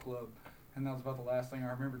of the strip club. And that was about the last thing I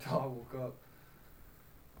remember till I woke up.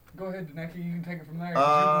 Go ahead, Deneki. You can take it from there. 'Cause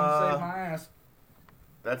you're going to save my ass.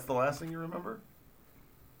 That's the last thing you remember?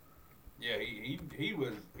 Yeah, he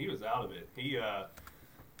was out of it.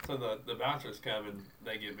 So the bouncers come and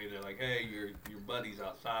they get me. They're like, hey, your buddy's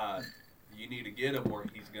outside. You need to get him or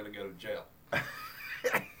he's going to go to jail.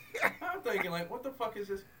 I'm thinking, like, what the fuck is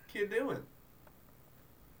this kid doing?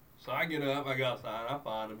 So I get up, I go outside, I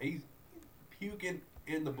find him. He's puking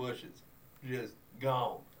in the bushes. Just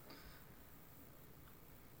gone.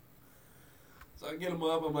 So I get him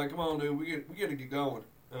up, I'm like, come on, dude, we gotta get going.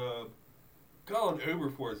 Call an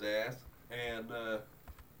Uber for his ass. And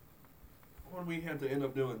what do we have to end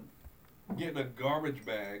up doing? Getting a garbage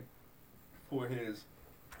bag for his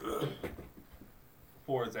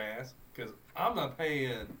ass. Because I'm not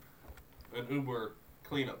paying an Uber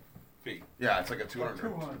cleanup fee. Yeah, it's like a $200,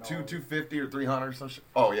 $200. $250 or $300 or some shit.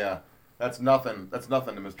 Oh yeah, that's nothing. That's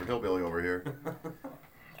nothing to Mr. Hillbilly over here.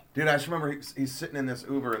 Dude, I just remember he's sitting in this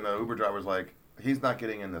Uber, and the Uber driver's like, he's not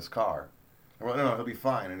getting in this car. I'm like, no, he'll be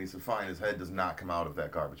fine. And he said, fine. His head does not come out of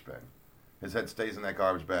that garbage bag. His head stays in that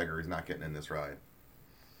garbage bag, or he's not getting in this ride.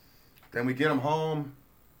 Then we get him home.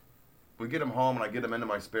 And I get him into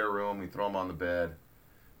my spare room. We throw him on the bed.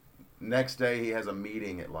 Next day, he has a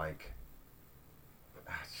meeting at like,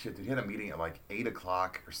 dude, he had a meeting at like 8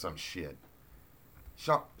 o'clock or some shit.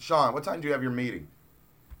 Sean, what time do you have your meeting?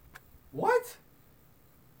 What?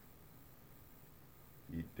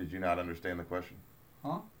 Did you not understand the question?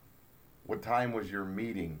 Huh? What time was your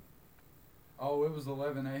meeting? Oh, it was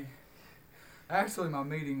 11 a.m. Actually, my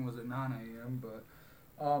meeting was at 9 a.m., but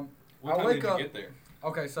What I time wake did up. you get there?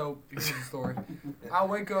 Okay, so here's the story. I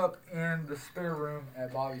wake up in the spare room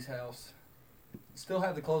at Bobby's house. Still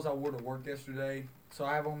have the clothes I wore to work yesterday. So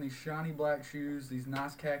I have on these shiny black shoes, these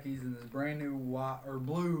nice khakis, and this brand new white or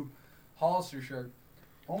blue Hollister shirt.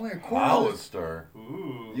 Only a quarter. Hollister.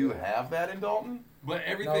 Ooh. You have that in Dalton? But No,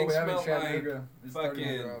 everything we have it in smelled like Chattanooga. It's 30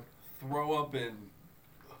 minute fucking drive. throw up and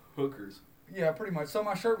hookers. Yeah, pretty much. So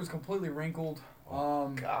my shirt was completely wrinkled.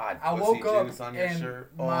 God, I pussy woke up juice on your and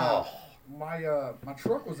shirt. my my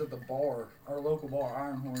truck was at the bar, our local bar,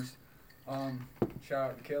 Iron Horse.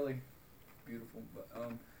 Shout out to Kelly, beautiful. But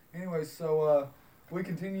anyway, so we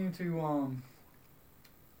continue to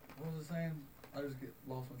what was I saying? I just get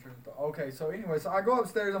lost my train of thought. Okay, so anyway, so I go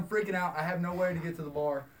upstairs. I'm freaking out. I have no way to get to the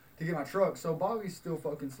bar to get my truck. So Bobby's still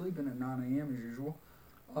fucking sleeping at 9 a.m. as usual.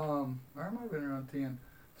 Or it might have been around 10.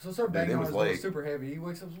 So I start banging on his door, super heavy. He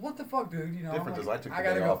wakes up, what the fuck, dude? You know, difference is I took the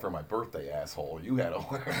day off for my birthday, asshole. You had a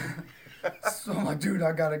So I'm like, dude,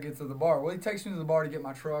 I gotta get to the bar. Well, he takes me to the bar to get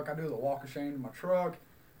my truck. I do the walk of shame to my truck,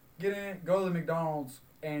 get in it, go to the McDonald's,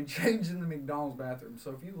 and change in the McDonald's bathroom.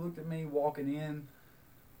 So if you looked at me walking in,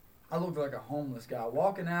 I looked like a homeless guy.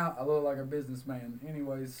 Walking out, I looked like a businessman.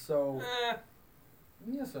 Anyways, so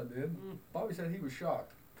yes, I did. Bobby said he was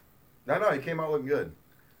shocked. No, he came out looking good.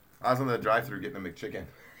 I was in the drive-thru getting a McChicken.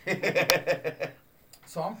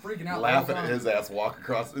 So I'm freaking out. Laughing at his ass walk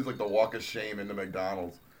across. It's like the walk of shame into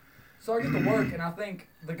McDonald's. So I get to work, and I think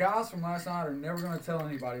the guys from last night are never going to tell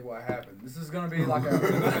anybody what happened. This is going to be like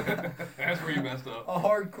a That's where you messed up. A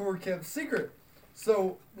hardcore kept secret.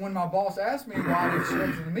 So when my boss asked me why I didn't show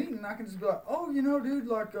up to the meeting, I can just be like, oh, you know, dude,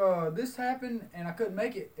 like this happened, and I couldn't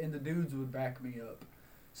make it, and the dudes would back me up.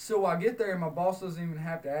 So I get there, and my boss doesn't even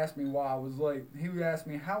have to ask me why I was late. He would ask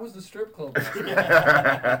me, how was the strip club last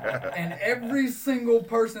night? And every single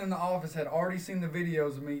person in the office had already seen the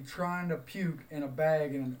videos of me trying to puke in a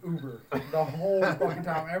bag in an Uber the whole fucking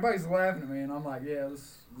time. Everybody's laughing at me, and I'm like, yeah,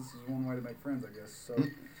 this is one way to make friends, I guess. So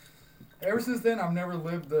ever since then, I've never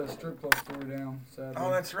lived the strip club story down, sadly. Oh,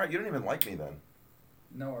 that's right. You didn't even like me then.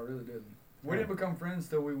 No, I really didn't. We didn't become friends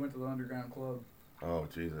till we went to the underground club. Oh,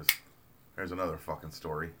 Jesus. There's another fucking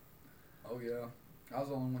story. Oh, yeah. I was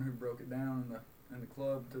the only one who broke it down in the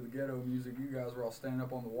club to the ghetto music. You guys were all standing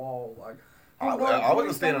up on the wall like... I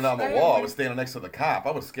wasn't standing on the wall. I was standing next to the cop.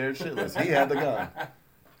 I was scared shitless. He had the gun.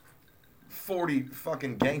 40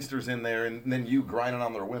 fucking gangsters in there, and then you grinding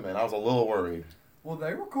on their women. I was a little worried. Well,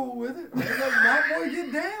 they were cool with it. They was like, white boy,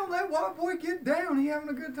 get down. That white boy, get down. He having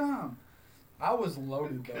a good time. I was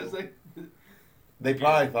loaded, though. They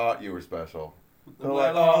probably thought you were special. They're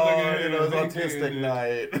like, it's autistic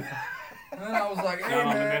night. And then I was like, hey,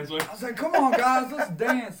 man. I was like, come on, guys, let's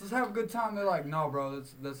dance. Let's have a good time. They're like, no, bro,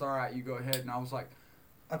 that's all right. You go ahead. And I was like,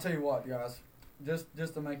 I'll tell you what, guys.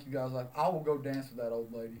 Just to make you guys laugh, I will go dance with that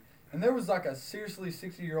old lady. And there was like a seriously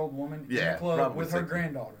 60-year-old woman in the club with her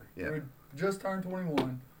granddaughter. Yeah. Who had just turned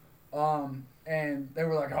 21. And they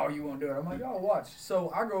were like, oh, you won't do it. I'm like, oh, watch.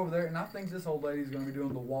 So I go over there, and I think this old lady's going to be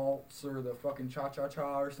doing the waltz or the fucking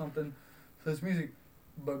cha-cha-cha or something. So this music,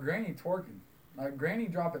 but Granny twerking. Like, Granny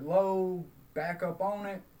drop it low, back up on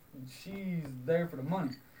it. She's there for the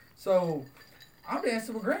money. So I'm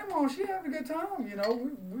dancing with Grandma, and she having a good time. You know,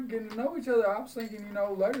 we're getting to know each other. I was thinking, you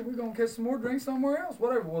know, later we're going to catch some more drinks somewhere else,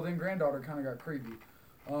 whatever. Well, then granddaughter kind of got creepy.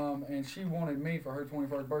 And she wanted me for her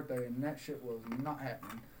 21st birthday, and that shit was not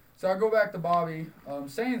happening. So I go back to Bobby.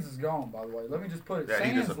 Sands is gone, by the way. Let me just put it. Yeah,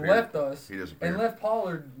 Sands left us and left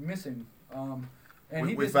Pollard missing.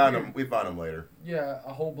 And we found him. We found him later. Yeah,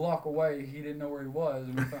 a whole block away. He didn't know where he was.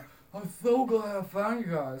 And we found, I'm so glad I found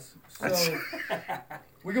you guys. So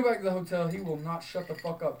we go back to the hotel. He will not shut the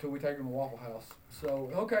fuck up till we take him to Waffle House. So,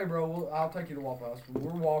 okay, bro, I'll take you to Waffle House.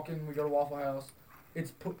 We're walking. We go to Waffle House.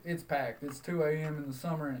 It's packed. It's 2 a.m. in the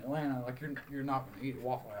summer in Atlanta. Like, you're not going to eat at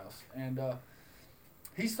Waffle House. And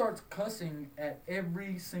he starts cussing at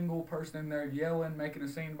every single person in there, yelling, making a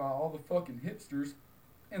scene about all the fucking hipsters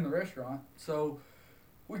in the restaurant. So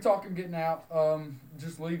we talk him getting out,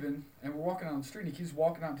 just leaving, and we're walking down the street. He keeps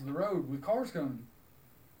walking out to the road with cars coming.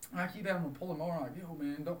 And I keep having to pull him over. I'm like, yo,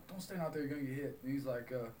 man, don't stand out there. You're going to get hit. And he's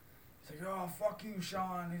like, oh, fuck you,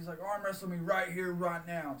 Sean. He's like, arm wrestle me right here, right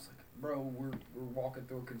now. It's like, bro, we're walking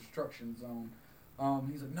through a construction zone.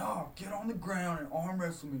 He's like, no, get on the ground and arm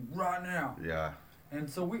wrestle me right now. Yeah. And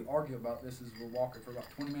so we argue about this as we're walking for about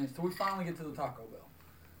 20 minutes till we finally get to the Taco Bell.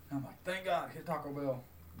 And I'm like, thank God, hit Taco Bell.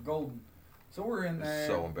 Golden. So we're in there. It's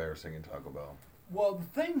so embarrassing in Taco Bell. Well,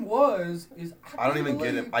 the thing was,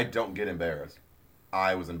 I don't get embarrassed.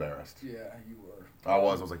 I was embarrassed. Yeah, you were. I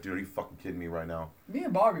was like, dude, are you fucking kidding me right now? Me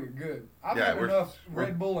and Bobby are good. I've had enough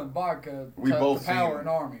Red Bull and vodka to power an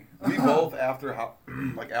army. We both, after how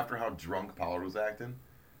drunk Pollard was acting,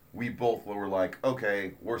 we both were like,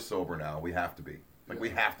 okay, we're sober now. We have to be. We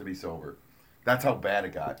have to be sober. That's how bad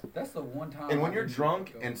it got. That's the one time. And when you're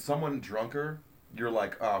drunk and someone drunker, you're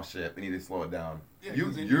like, oh shit, we need to slow it down. Yeah,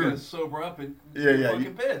 you're gonna sober up and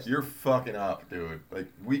fucking pissed. You're fucking up, dude. Like,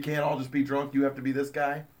 we can't all just be drunk. You have to be this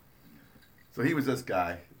guy. So he was this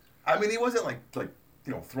guy. I mean, he wasn't like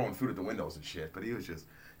throwing food at the windows and shit, but he was just.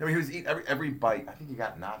 I mean, he was eating every bite. I think he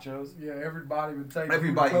got nachos. Yeah, everybody would take every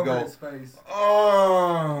bite. You go, his face.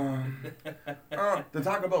 Oh. The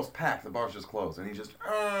Taco Bell's packed. The bar's just closed, and he's just.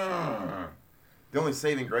 The only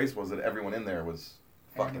saving grace was that everyone in there was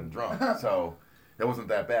fucking drunk. So It wasn't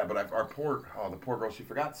that bad, but the poor girl, she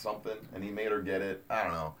forgot something, and he made her get it. I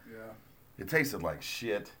don't know. Yeah. It tasted like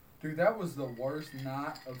shit. Dude, that was the worst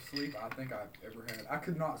night of sleep I think I've ever had. I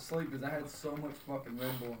could not sleep because I had so much fucking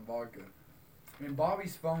Red Bull and vodka. And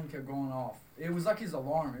Bobby's phone kept going off. It was like his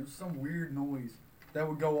alarm. It was some weird noise that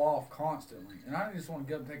would go off constantly. And I didn't just want to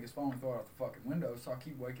get up and take his phone and throw it out the fucking window, so I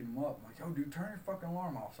keep waking him up. I'm like, yo, dude, turn your fucking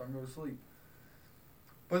alarm off so I can go to sleep.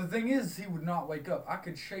 But the thing is, he would not wake up. I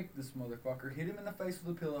could shake this motherfucker, hit him in the face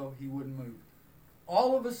with a pillow, he wouldn't move.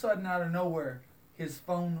 All of a sudden, out of nowhere, his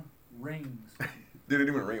phone rings. Didn't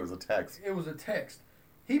even ring, it was a text. It was a text.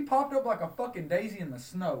 He popped up like a fucking daisy in the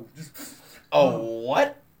snow. Just. Oh,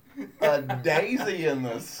 what? A daisy in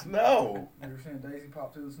the snow. You ever seen a daisy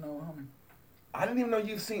pop through the snow, homie? I didn't even know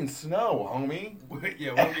you've seen snow, homie.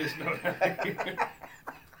 Yeah, we'll get snow down.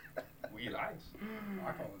 We get ice.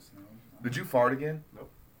 I call it snow. Did you fart again? Nope.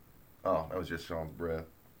 Oh, that was just Sean's breath.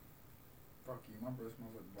 Fuck you. My breath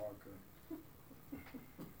smells like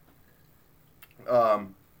vodka.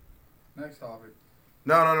 Next topic.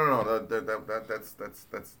 No.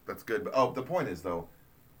 That's good. But, the point is though,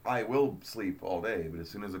 I will sleep all day, but as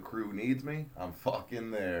soon as the crew needs me, I'm fucking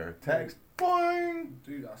there. Text, boing.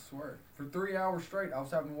 Dude, I swear. For 3 hours straight, I was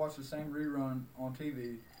having to watch the same rerun on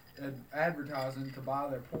TV, advertising to buy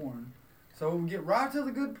their porn. So it would get right to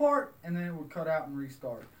the good part, and then it would cut out and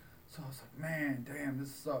restart. So I was like, man, damn,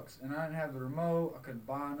 this sucks. And I didn't have the remote. I couldn't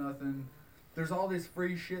buy nothing. There's all this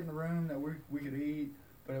free shit in the room that we could eat,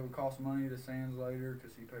 but it would cost money to Sands later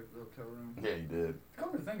because he paid for the hotel room. Yeah, you did.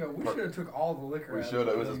 Come to think of it, we should have took all the liquor We out should of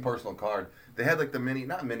have. It the was his thing. personal card. They had like the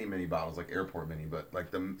not mini bottles, like airport mini, but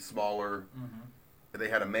like the smaller. Mm-hmm. They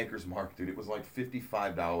had a Maker's Mark, dude. It was like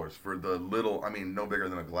 $55 for the little. I mean, no bigger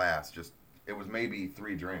than a glass. Just it was maybe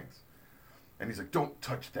 3 drinks. And he's like, "Don't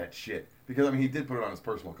touch that shit," because I mean, he did put it on his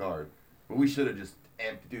personal card. But we should have just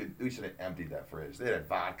emptied. Dude, we should have emptied that fridge. They had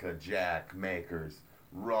vodka, Jack, Makers,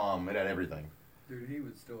 rum. It had everything. Dude, he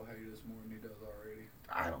would still hate us more than he does already.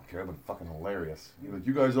 I don't care. I've been fucking hilarious. He's like,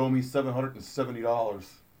 "You guys owe me $770."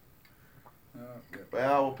 Yeah.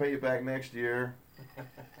 Well, we'll pay you back next year.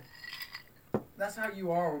 That's how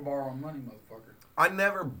you are with borrowing money, motherfucker. I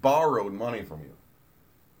never borrowed money from you.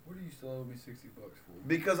 What do you still owe me $60 for?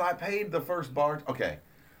 Because I paid the first bar. Okay,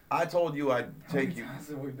 I told you I'd How many take you. times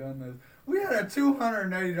have we done this? We had a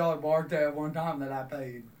 $280 bar tab one time that I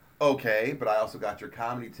paid. Okay, but I also got your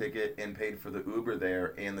comedy ticket and paid for the Uber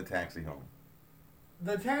there and the taxi home.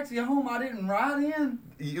 The taxi home I didn't ride in?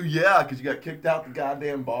 Yeah, because you got kicked out the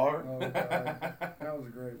goddamn bar. Oh, God. That was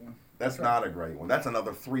a great one. That's not a great one. That's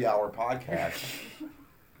another 3-hour podcast.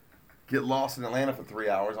 Get lost in Atlanta for 3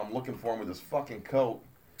 hours. I'm looking for him with his fucking coat.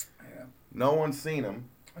 Yeah. No one's seen him.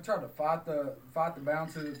 I tried to fight the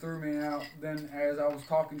bouncer that threw me out. Then as I was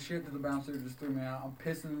talking shit to the bouncer that just threw me out, I'm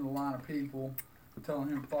pissing in the line of people, telling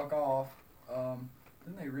him fuck off.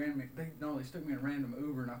 Then they ran me. They stuck me in a random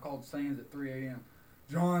Uber, and I called Sands at 3 a.m.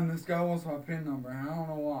 John, this guy wants my PIN number, and I don't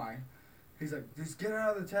know why. He's like, just get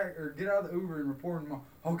out of the get out of the Uber and report him.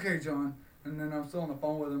 Okay, John. And then I'm still on the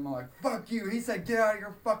phone with him. I'm like, fuck you. He said, get out of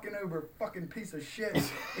your fucking Uber, fucking piece of shit.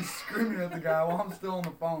 He's screaming at the guy while I'm still on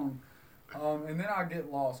the phone. And then I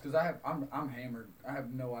get lost because I'm hammered. I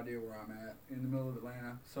have no idea where I'm at in the middle of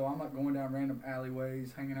Atlanta. So I'm like going down random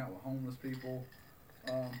alleyways, hanging out with homeless people.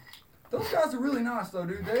 Those guys are really nice though,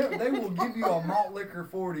 dude. They will give you a malt liquor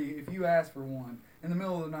 40 if you ask for one in the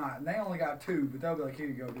middle of the night. And they only got 2, but they'll be like, here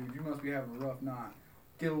you go, dude. You must be having a rough night.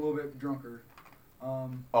 Get a little bit drunker.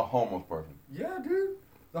 A homeless person. Yeah, dude.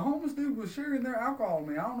 The homeless dude was sharing their alcohol with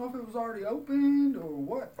me. I don't know if it was already opened or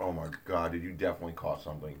what. Oh my god, dude, you definitely caught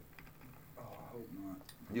something. Oh, I hope not.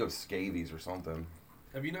 You have scabies or something.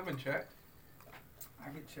 Have you not been checked? I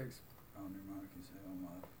get checks. Oh, never mind. I can say it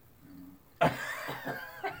on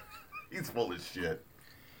live. He's full of shit.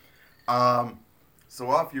 So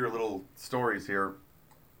off your little stories here.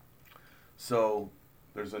 So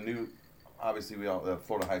there's a new, obviously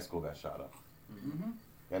Florida high school got shot up. Mm-hmm.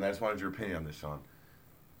 And I just wanted your opinion on this, Sean.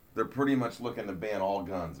 They're pretty much looking to ban all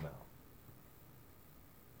guns now.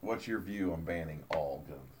 What's your view on banning all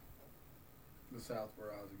guns? The South will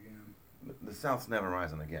rise again. The South's never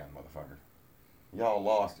rising again, motherfucker. Y'all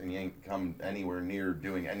lost and you ain't come anywhere near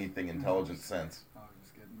doing anything intelligent since. I was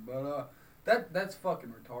just kidding. But that's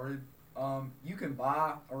fucking retarded. You can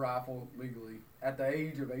buy a rifle legally at the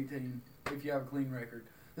age of 18 if you have a clean record.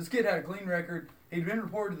 This kid had a clean record. He'd been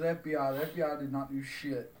reported to the FBI. The FBI did not do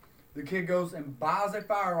shit. The kid goes and buys a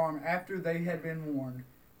firearm after they had been warned,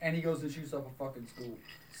 and he goes and shoots up a fucking school.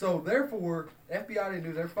 So therefore, the FBI didn't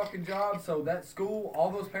do their fucking job. So that school, all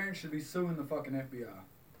those parents should be suing the fucking FBI.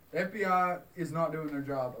 The FBI is not doing their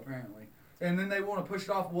job apparently. And then they want to push it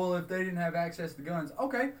off. Well, if they didn't have access to guns,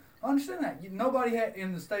 okay, I understand that. Nobody had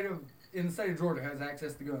in the state of Georgia has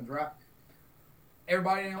access to guns, right?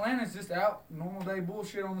 Everybody in Atlanta is just out normal day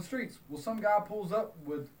bullshit on the streets. Well, some guy pulls up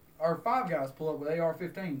with, or 5 guys pull up with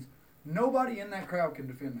AR-15s. Nobody in that crowd can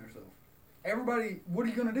defend themselves. Everybody, what are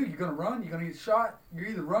you gonna do? You're gonna run? You're gonna get shot? You're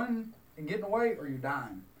either running and getting away, or you're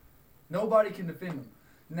dying. Nobody can defend them.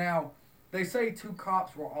 Now, they say 2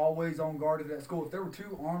 cops were always on guard at that school. If there were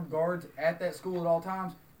 2 armed guards at that school at all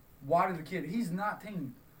times, why did the kid? He's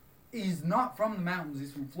 19. He's not from the mountains.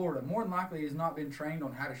 He's from Florida. More than likely, he's not been trained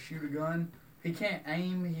on how to shoot a gun. He can't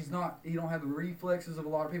aim. He don't have the reflexes of a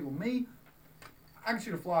lot of people. Me, I can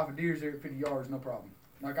shoot a fly for deers there at 50 yards, no problem.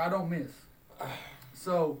 Like, I don't miss.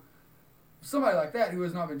 So, somebody like that who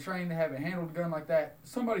has not been trained to have handled a gun like that,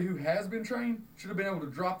 somebody who has been trained should have been able to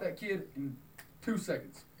drop that kid in 2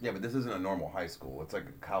 seconds. Yeah, but this isn't a normal high school. It's like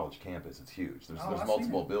a college campus. It's huge. There's I've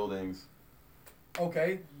multiple seen it. buildings.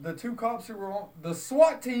 Okay, the 2 cops who were on, the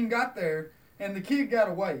SWAT team got there, and the kid got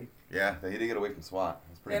away. Yeah, they did get away from SWAT.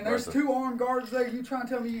 That's pretty And impressive. there's 2 armed guards there. You trying to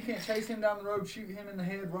tell me you can't chase him down the road, shoot him in the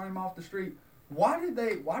head, run him off the street? Why did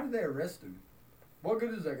they arrest him? What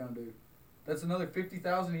good is that gonna do? That's another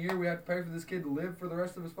 $50,000 a year we have to pay for this kid to live for the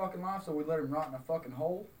rest of his fucking life, so we let him rot in a fucking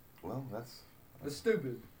hole? Well, that's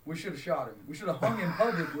stupid. We should have shot him. We should have hung him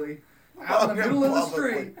publicly out in the Hung him middle of the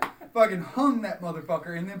publicly. street. Fucking hung that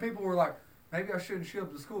motherfucker. And then people were like, maybe I shouldn't show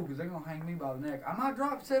up to school because they're going to hang me by the neck. I might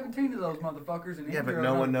drop 17 of those motherfuckers and yeah, but injure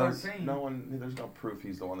no one another knows. 13. There's no proof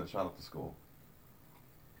he's the one that shot up the school.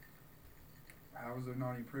 How was there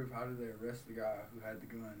not any proof? How did they arrest the guy who had the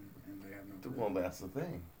gun and they have no proof? Well, that's the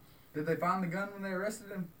thing. Did they find the gun when they arrested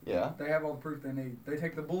him? Yeah. They have all the proof they need. They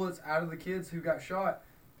take the bullets out of the kids who got shot,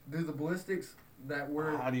 do the ballistics that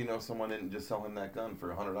were How do you know someone didn't just sell him that gun for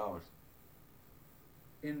 $100?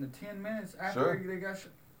 in the 10 minutes after Sure. they got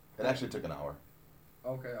shot. It actually took an hour.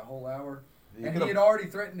 Okay, a whole hour. You And could've- he had already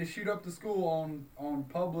threatened to shoot up the school on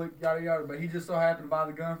public, yada yada, but he just so happened to buy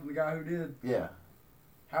the gun from the guy who did. Yeah.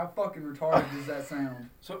 How fucking retarded does that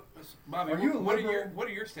sound? So, Bobby, Are you a what are liberal?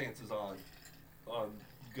 your stances on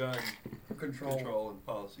gun Control. and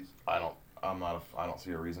policies? I don't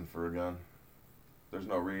see a reason for a gun. There's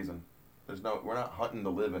no reason. We're not hunting to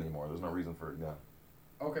live anymore. There's no reason for a gun.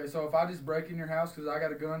 Okay, so if I just break in your house because I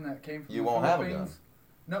got a gun that came from You the won't have a Philippines. gun.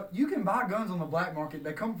 No, you can buy guns on the black market.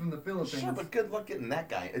 They come from the Philippines. Sure, but good luck getting that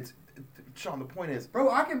guy. Sean, the point is,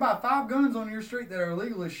 Bro, I can buy 5 guns on your street that are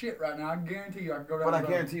illegal as shit right now. I guarantee you I can go down but the I road.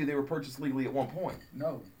 guarantee you they were purchased legally at one point.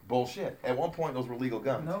 No. Bullshit. At one point, those were legal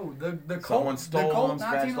guns. No, the Someone Colt, stole the Colt them,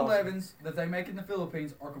 scratched off 1911s that they make in the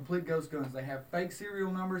Philippines are complete ghost guns. They have fake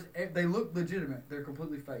serial numbers. They look legitimate. They're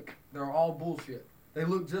completely fake. They're all bullshit. They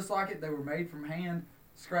look just like it. They were made from hand,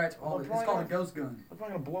 scratch, all Well, it. It's called a ghost gun. You're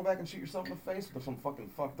probably gonna blow back and shoot yourself in the face with some fucking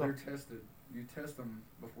fucked up. They're tested. You test them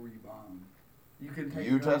before you buy them. You can take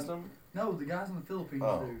You guns- test them? No, the guys in the Philippines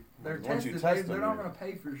Oh. do. They're Once you tested. test They're them, not you- going to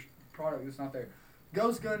pay for product that's not there.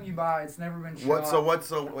 Ghost gun you buy, it's never been shot.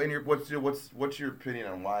 What's your opinion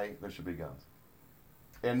on why there should be guns?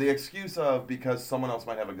 And the excuse of because someone else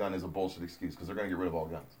might have a gun is a bullshit excuse because they're gonna get rid of all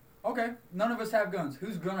guns. Okay, none of us have guns.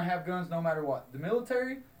 Who's going to have guns no matter what? The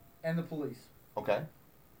military and the police. Okay,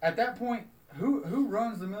 At that point, who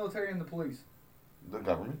runs the military and the police? the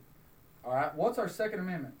government. All right, what's our Second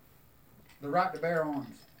Amendment? The right to bear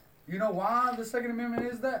arms. You know why the Second Amendment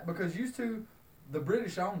is that? Because used to, the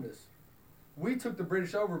British owned us. We took the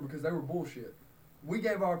British over because they were bullshit. We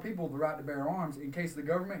gave our people the right to bear arms in case the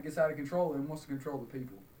government gets out of control and wants to control the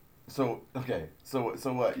people. So okay, so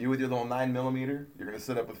what? You with your little 9mm, you're gonna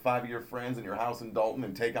sit up with 5 of your friends in your house in Dalton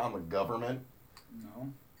and take on the government?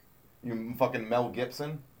 No. You fucking Mel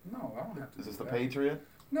Gibson? No, I don't have to. Is this do the that. Patriot?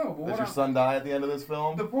 No, but Does what your son die at the end of this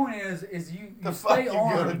film? the point is you the fuck stay you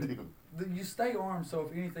gonna armed. do? You stay armed, so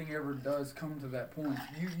if anything ever does come to that point,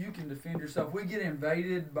 you can defend yourself. We get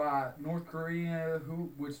invaded by North Korea.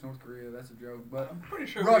 Which North Korea? That's a joke. But I'm pretty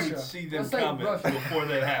sure Russia. we would see them Let's say coming Russia. before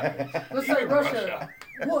that happens. let's say Even Russia.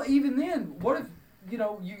 Well, even then, what if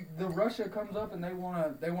the Russia comes up and they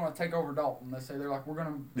wanna take over Dalton? Let's say they're like, we're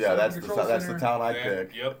gonna Yeah, set up that's a the control that's center. the town I Yeah,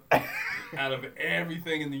 pick. Yep. Out of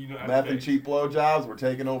everything in the United Meth and States. cheap blowjobs, we're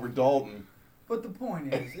taking over Dalton. But the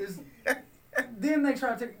point is then they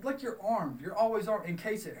try to take, like, you're armed. You're always armed in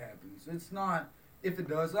case it happens. It's not if it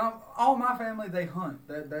does. All my family, they hunt.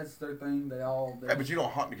 That's their thing. Yeah, but you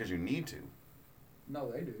don't hunt because you need to.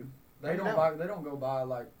 No, they do. No, They you don't don't. buy. They don't go buy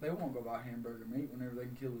they won't go buy hamburger meat whenever they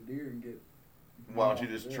can kill a deer and get. Why don't you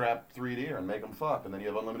Yeah. just trap 3 deer and make them fuck, and then you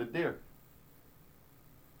have unlimited deer?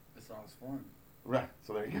 It's not as fun. Right.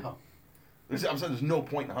 So there you go. I'm saying there's no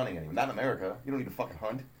point in hunting anymore. Not in America. You don't need to fucking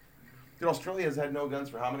hunt. Dude, Australia has had no guns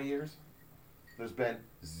for how many years? there's been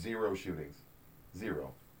 0 shootings.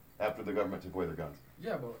 0. After the government took away their guns.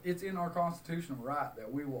 Yeah, but it's in our constitutional right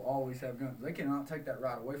that we will always have guns. They cannot take that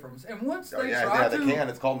right away from us. And once they try they to, can.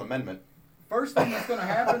 It's called an amendment. first thing that's going to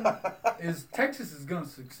happen is Texas is going to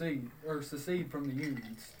secede from the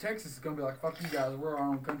Union. Texas is going to be like, fuck you guys, we're our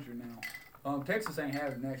own country now. Texas ain't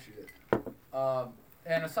having that shit.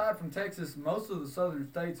 And aside from Texas, most of the southern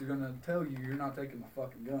states are going to tell you you're not taking my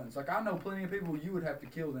fucking guns. Like, I know plenty of people you would have to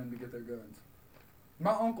kill them to get their guns.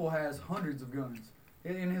 My uncle has hundreds of guns.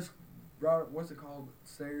 In his, what's it called?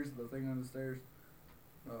 Stairs? The thing under the stairs?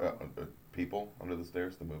 People Under the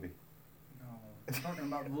Stairs, the movie? No. I'm talking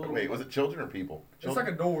about the little... Wait, was it children or people? Children? It's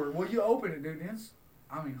like a door. Well, you open it, dude, and it's,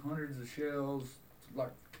 I mean, hundreds of shells, like,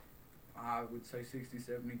 I would say 60,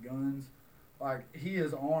 70 guns. Like, he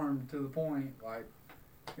is armed to the point, like,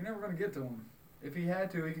 you're never going to get to him. If he had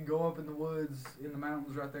to, he could go up in the woods, in the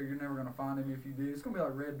mountains right there. You're never going to find him if you did. It's going to be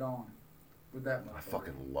like Red Dawn with that motherfucker. I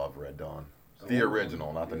fucking love Red Dawn. The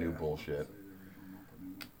original, not the new bullshit.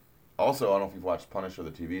 Also, I don't know if you've watched Punisher,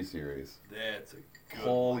 the TV series. That's a good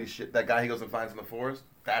Holy shit. That guy he goes and finds in the forest?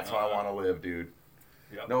 That's how I want to live, dude.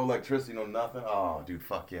 Yep. No electricity, no nothing. Oh, dude,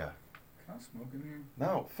 fuck yeah. Can I smoke in here?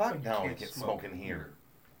 No, fuck You no, can't we can't smoke smoke in here.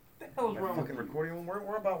 What the hell's We're wrong with fucking you? recording.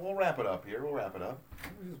 We'll wrap it up here. We'll wrap it up.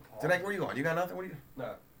 Let me just pause. Tonight, where you going? You got nothing? What are you?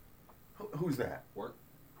 No, Who's that? work.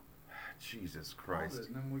 Jesus Pause Christ. it,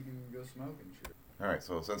 and then we can go smoke and shit. All right,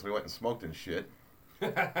 so since we went and smoked and shit,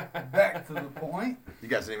 Back to the point. you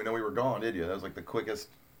guys didn't even know we were gone, did you? That was like the quickest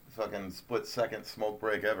fucking split-second smoke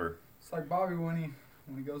break ever. It's like Bobby when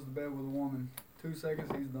he goes to bed with a woman. 2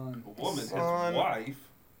 seconds, he's done. A woman, his Son. wife.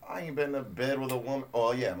 I ain't been to bed with a woman.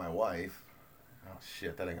 Oh, yeah, my wife. Oh,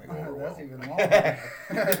 shit, that ain't gonna go over well. That's even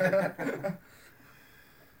longer.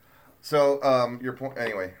 So, your point,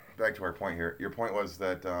 anyway, back to our point here. Your point was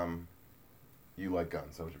that you like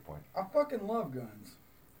guns. That was your point. I fucking love guns.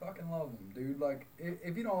 Fucking love them, dude. Like,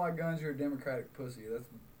 if you don't like guns, you're a Democratic pussy. That's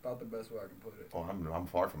about the best way I can put it. Oh, I'm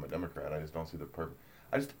far from a Democrat. I just don't see the purpose.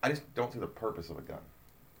 I just don't see the purpose of a gun.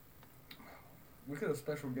 We could have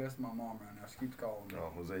special guest my mom right now. She keeps calling me.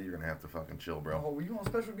 No, Jose, you're gonna have to fucking chill, bro. Oh, you want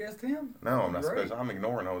special guest him? No, I'm not Great. special. I'm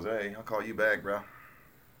ignoring Jose. I'll call you back, bro.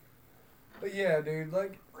 But yeah, dude,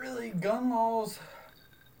 like, really, gun laws,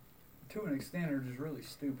 to an extent, are just really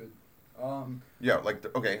stupid. Yeah,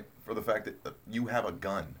 like, okay, for the fact that you have a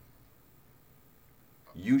gun.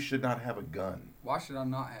 You should not have a gun. Why should I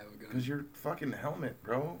not have a gun? Because your fucking helmet,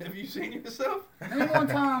 bro. Have you seen yourself? Name one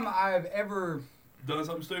time I've ever, Done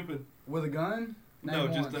something stupid? with a gun, No, name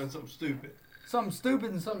just once. done something stupid. Something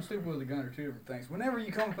stupid and something stupid with a gun are two different things. Whenever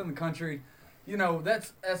you come up in the country, you know,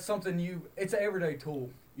 that's something it's an everyday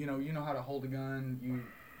tool. You know how to hold a gun.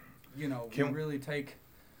 You know, you Can- really take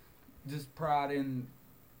just pride in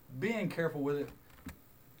being careful with it.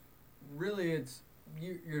 Really, it's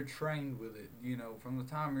you're trained with it. You know, from the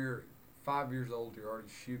time you're 5 years old, you're already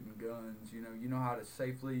shooting guns. You know how to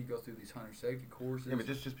safely go through these hunter safety courses. Yeah, but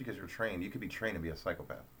just because you're trained, you could be trained to be a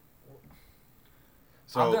psychopath.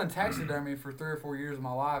 I've done taxidermy for 3 or 4 years of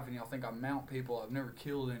my life, and y'all think I mount people. I've never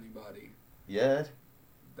killed anybody Yet?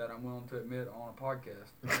 that I'm willing to admit on a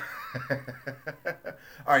podcast.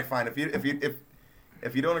 All right, fine. If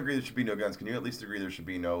you don't agree there should be no guns, can you at least agree there should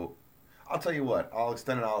be no? I'll tell you what. I'll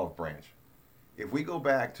extend an olive branch. If we go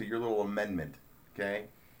back to your little amendment, okay,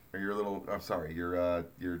 or your little, I'm sorry, your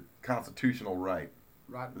constitutional right,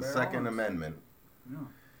 Right to the bear Second arms. Amendment.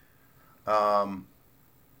 Yeah.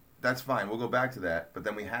 That's fine. We'll go back to that, but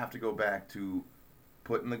then we have to go back to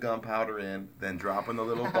putting the gunpowder in, then dropping the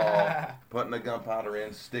little ball, putting the gunpowder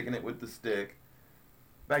in, sticking it with the stick.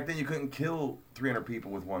 Back then, you couldn't kill 300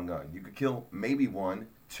 people with one gun. You could kill maybe 1,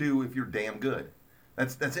 2 if you're damn good.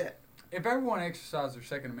 That's it. If everyone exercised their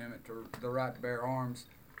Second Amendment to the right to bear arms,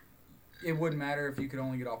 it wouldn't matter if you could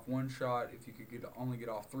only get off 1 shot, if you could only get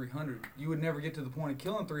off 300. You would never get to the point of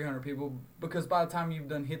killing 300 people because by the time you've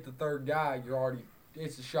done hit the third guy,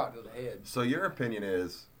 it's a shot to the head. So your opinion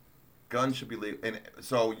is guns should be legal. And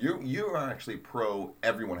so you are actually pro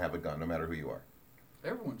everyone have a gun, no matter who you are.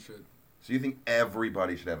 Everyone should. So you think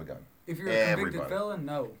everybody should have a gun? If you're a convicted Everybody. felon,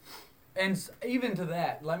 no. And even to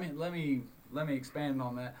that, let me expand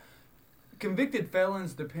on that. Convicted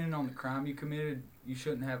felons, depending on the crime you committed, you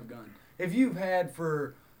shouldn't have a gun. If you've had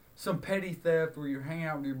for some petty theft where you're hanging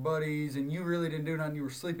out with your buddies and you really didn't do nothing, you were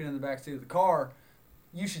sleeping in the backseat of the car,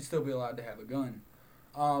 you should still be allowed to have a gun.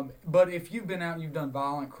 But if you've been out and you've done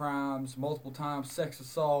violent crimes multiple times, sex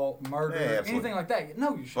assault, murder, Yeah, absolutely. anything like that,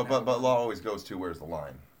 no, you shouldn't. But law always goes to where's the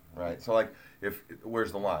line, right? So like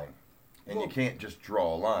where's the line, and you Well- can't just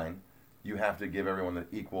draw a line. You have to give everyone the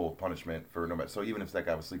equal punishment for no matter. So even if that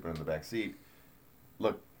guy was sleeping in the back seat,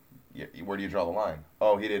 look, Yeah, where do you draw the line?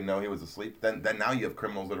 Oh, he didn't know he was asleep. Then now you have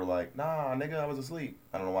criminals that are like, nah, nigga, I was asleep.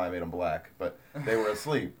 I don't know why I made them black, but they were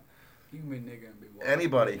asleep. You can be nigga and be white.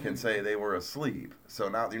 Anybody can say they were asleep. So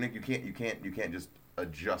now you can't just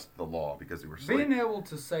adjust the law because they were asleep. Being able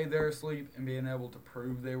to say they're asleep and being able to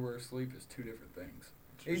prove they were asleep is two different things.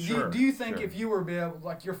 Sure, do you think sure. if you were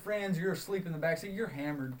like your friends, you're asleep in the backseat, you're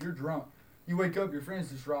hammered, you're drunk, you wake up, your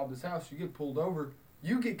friends just robbed this house, you get pulled over,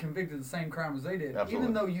 you get convicted of the same crime as they did, Absolutely.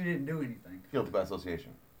 even though you didn't do anything. Guilty by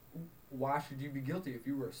association. Why should you be guilty if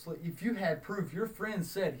you were asleep? If you had proof, your friend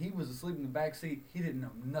said he was asleep in the backseat, he didn't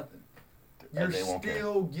know nothing. You're They won't care.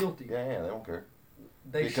 still guilty. Yeah, they won't care.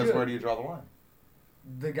 They Because should. where do you draw the line?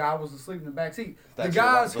 The guy was asleep in the back seat. The That's your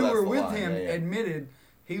line, guys so who that's were the with line, him yeah, yeah. admitted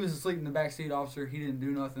he was asleep in the back seat. Officer, he didn't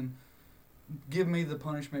do nothing. Give me the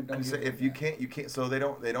punishment. Don't And give so me if that. you can't. So they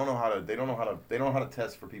don't know how to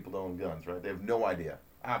test for people to own guns, right? They have no idea.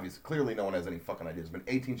 Obviously, clearly, no one has any fucking idea. There's been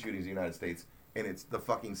 18 shootings in the United States, and it's the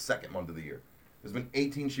fucking second month of the year. There's been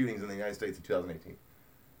 18 shootings in the United States in 2018,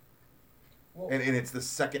 Well, and it's the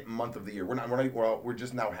second month of the year. We're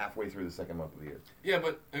just now halfway through the second month of the year. Yeah,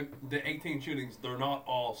 but the 18 shootings, they're not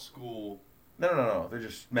all school No. They're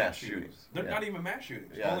just mass shootings. They're Yeah. not even mass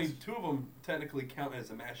shootings. Yeah, Only it's- 2 of them technically count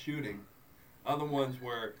as a mass shooting. Other ones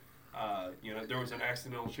where, there was an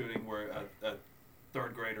accidental shooting where a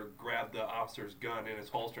 3rd grader grabbed the officer's gun in his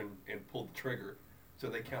holster and pulled the trigger. So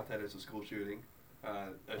they count that as a school shooting.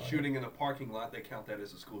 Shooting in a parking lot, they count that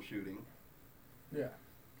as a school shooting. yeah.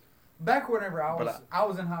 Back whenever I But was, I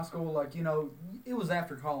was in high school. Like it was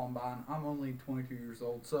after Columbine. I'm only 22 years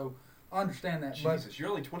old, so I understand that. Jesus, you're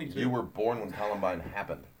only 22. You were born when Columbine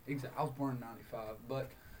happened. But I was born in '95. But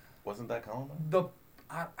Wasn't that Columbine?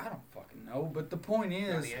 I don't fucking know. But the point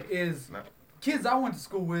is 98? No. kids I went to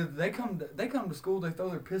school with, they come to school, they throw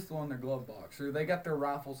their pistol in their glove box, or they got their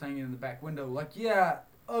rifles hanging in the back window. Like, yeah,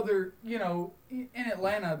 in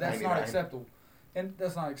Atlanta, that's 99. not acceptable. And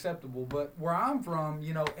that's not acceptable. But where I'm from,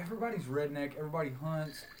 everybody's redneck, everybody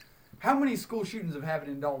hunts. How many school shootings have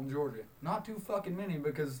happened in Dalton, Georgia? Not too fucking many,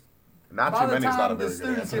 because Not by too the many is not a time the very good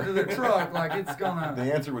students get to answer. their truck, like, it's gonna...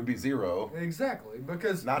 The answer would be 0. Exactly,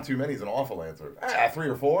 because... Not too many is an awful answer. 3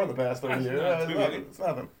 or 4 in the past 30 That's years. not It's too nothing. many. It's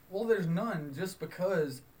nothing. Well, there's none just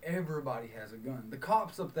because everybody has a gun. The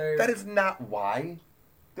cops up there... That is not why.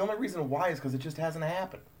 The only reason why is because it just hasn't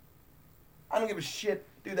happened. I don't give a shit.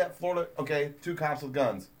 Dude, that Florida, okay, 2 cops with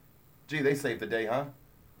guns. Gee, they saved the day, huh?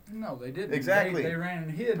 No, they didn't. Exactly. They ran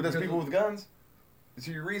and hid. But there's because people of- with guns.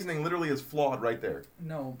 So your reasoning literally is flawed right there.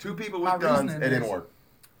 No. 2 people My with guns, it reasoning didn't is- work.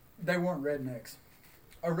 They weren't rednecks.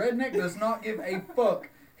 A redneck does not give a fuck.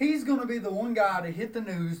 He's going to be the one guy to hit the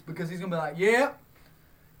news because he's going to be like, yeah,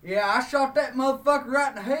 I shot that motherfucker right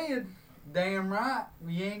in the head. Damn right.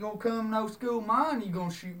 You ain't going to come no school of mine. You going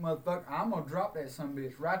to shoot motherfucker. I'm going to drop that son of a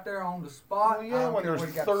bitch right there on the spot. Well, I yeah, don't when care there's what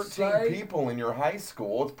he got to 13 say. people in your high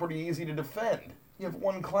school, it's pretty easy to defend. You have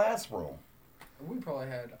 1 classroom. We probably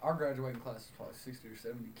had, our graduating class was probably 60 or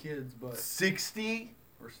 70 kids, but, 60?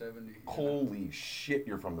 or 70. Holy shit,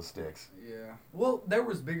 you're from the sticks. Yeah. Well, there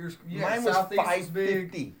was bigger. Yeah, Mine was Southeast was big.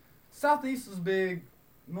 550. Southeast was big.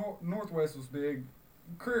 Northwest was big.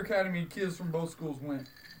 Career Academy kids from both schools went.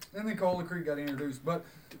 Then the Cola Creek got introduced. But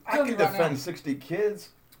I tell could me right defend now, 60 kids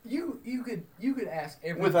you could ask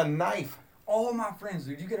every with a knife. all my friends,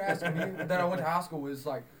 dude. You could ask them that I went to high school with. It's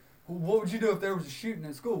like, what would you do if there was a shooting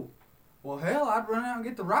at school? Well, hell, I'd run out and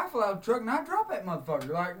get the rifle out of the truck and I'd drop that motherfucker.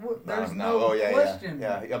 Like, what? There's no question.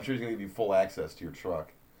 Yeah, I'm sure he's going to give you full access to your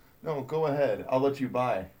truck. No, go ahead. I'll let you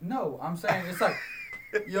buy. No, I'm saying it's like,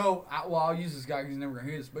 I'll use this guy because he's never gonna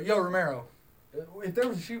hear this. But Romero, if there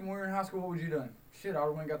was a shooting when we were in high school, what would you done? Shit, I would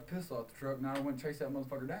have went and got the pistol out the truck and I would have went and chased that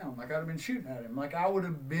motherfucker down. Like, I'd have been shooting at him. Like, I would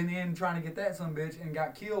have been in trying to get that son of a bitch and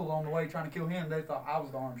got killed on the way trying to kill him. They thought I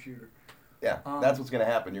was the armed shooter. Yeah, that's what's going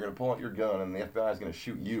to happen. You're going to pull out your gun and the FBI is going to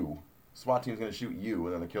shoot you. SWAT team's going to shoot you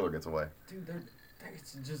and then the killer gets away. Dude,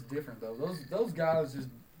 it's just different though. Those guys just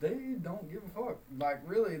they don't give a fuck. Like,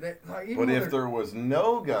 really, even But though if they're- there was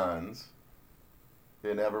no guns,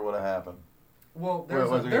 it never would have happened. well, There's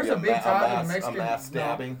there's a big tie to the Mexican. A mass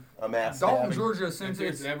stabbing. A mass Dalton, stabbing. Georgia, since If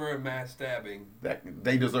there's it's ever a mass stabbing,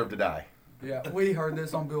 They deserve to die. yeah, we heard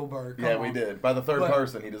this on Bill Burr. Come Yeah, we on. did. By the third But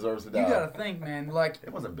person, he deserves to die. You gotta think, man. Like,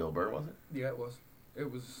 It wasn't Bill Burr, was it? yeah, it was. It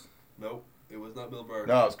was. nope, it was not Bill Burr.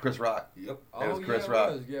 No, it was Chris Rock. Yep. It was Oh, Chris yeah, Rock.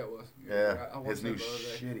 It was. Yeah, it was. Yeah, I watched his new that the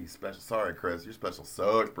other day. shitty special. Sorry, Chris, your special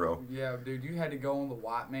sucked, bro. Yeah, dude, you had to go on the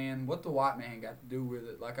white man. What the white man got to do with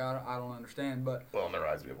it? Like, I don't understand. But Well, in their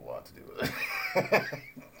eyes, we have a lot to do with it.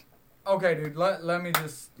 Okay, dude. Let me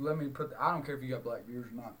put. I don't care if you got black viewers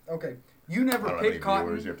or not. Okay, you I never don't have any picked cotton.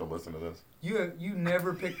 viewers. You have to listen to this. You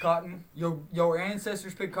never picked cotton. Your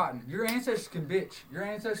ancestors picked cotton. Your ancestors can bitch. Your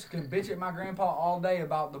ancestors can bitch at my grandpa all day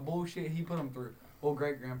about the bullshit he put them through. Well,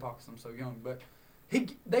 great grandpa, because I'm so young, but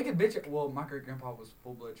they could bitch at. Well, my great grandpa was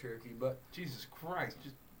full blood Cherokee, but Jesus Christ!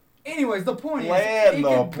 Just anyways, the point Land is,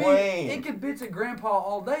 the plane. it could bitch at grandpa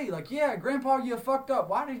all day. Like, yeah, grandpa, you fucked up.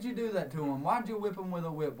 Why did you do that to him? Why did you whip him with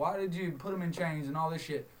a whip? Why did you put him in chains and all this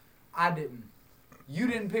shit? I didn't. You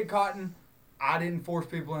didn't pick cotton. I didn't force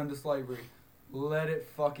people into slavery. Let it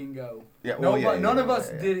fucking go. Yeah, well, None of us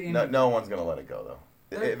did anything. No one's gonna let it go though.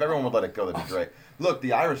 If everyone would let it go, that'd be great. Look,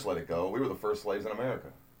 the Irish let it go. We were the first slaves in America.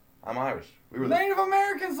 I'm Irish. We were Native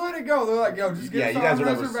Americans let it go. They're like, yo, just get us on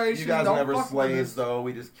reservations. You guys don't were never fuck with slaves us. though.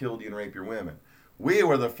 We just killed you and raped your women. We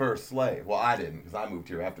were the first slave. Well, I didn't because I moved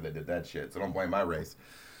here after they did that shit. So don't blame my race.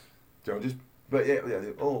 So but yeah.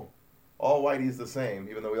 All whitey's the same,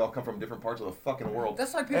 even though we all come from different parts of the fucking world.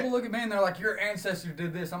 That's like people look at me and they're like, your ancestor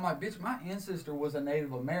did this. I'm like, bitch, my ancestor was a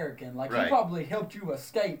Native American. Like, Right. he probably helped you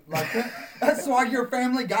escape. Like, that's why your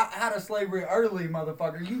family got out of slavery early,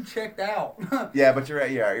 motherfucker. You checked out. Yeah, but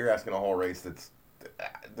you're asking a whole race that's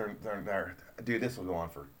they're dude. This will go on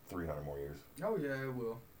for 300 more years. Oh, yeah, it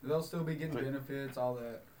will. They'll still be getting benefits, all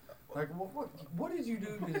that. Like, what did you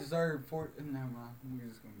do to deserve for... Never mind. We're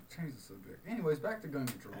just going to change the subject. Anyways, back to gun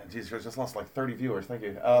control. Jesus, I just lost like 30 viewers. Thank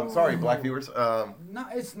you. Sorry, black viewers. No,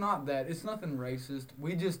 it's not that. It's nothing racist.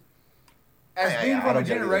 We just... As being I from a don't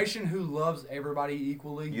get it either. generation who loves everybody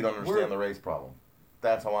equally... You don't understand the race problem.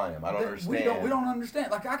 That's how I am. I don't understand. We don't understand.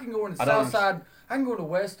 Like, I can go into I don't South Side... I can go to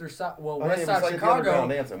West or South... Well, Oh, West yeah, Side we saw you at the Underground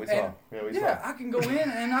Chicago. dancing. We saw. Yeah, I can go in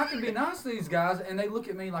and I can be nice to these guys, and they look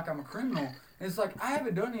at me like I'm a criminal. And it's like, I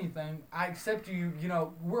haven't done anything. I accept you. You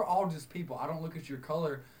know, we're all just people. I don't look at your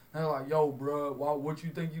color. And they're like, yo, bro, what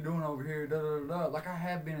you think you doing over here? Da, da, da, da. Like, I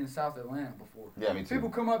have been in South Atlanta before. Yeah, me too. People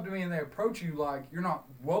come up to me and they approach you like you're not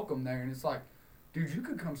welcome there. And it's like, dude, you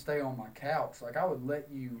could come stay on my couch. Like, I would let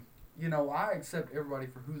you, you know, I accept everybody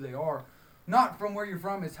for who they are. Not from where you're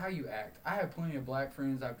from, it's how you act. I have plenty of black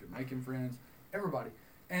friends, I have Jamaican friends, everybody.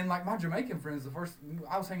 And like my Jamaican friends,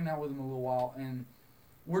 I was hanging out with them a little while, and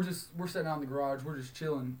we're sitting out in the garage, we're just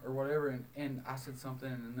chilling or whatever, and I said something,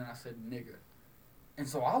 and then I said nigga. And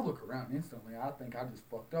so I look around instantly, I think I just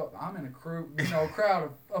fucked up. I'm in a crowd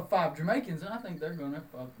of 5 Jamaicans, and I think they're gonna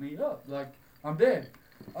fuck me up. Like, I'm dead.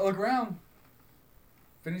 I look around.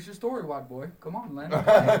 Finish your story, white boy. Come on, land the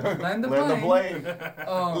plane. Land the plane.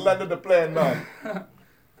 Land the plane, man. They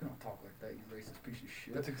don't talk like that, you racist piece of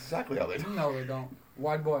shit. That's exactly how they do. No, they don't.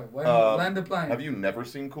 White boy, land the plane. Have you never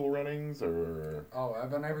seen Cool Runnings or? Oh,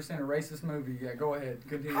 have I never seen a racist movie? Yeah, go ahead.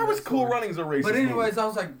 Continue. How is that Cool story. Runnings a racist But anyways, movie? I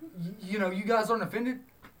was like, you know, you guys aren't offended?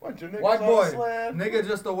 What, your niggas White on boy, a slab? nigga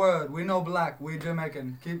just a word. We know black. We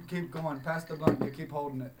Jamaican. Keep going. Pass the blunt. You keep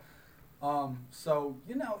holding it. So,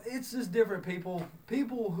 you know, it's just different people.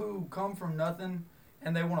 People who come from nothing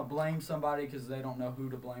and they want to blame somebody because they don't know who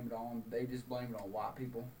to blame it on. They just blame it on white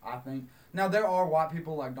people, I think. Now, there are white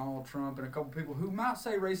people like Donald Trump and a couple people who might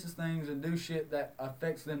say racist things and do shit that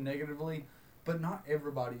affects them negatively, but not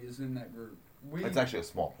everybody is in that group. It's actually a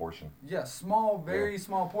small portion. Yeah, very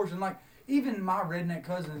small portion. Like, even my redneck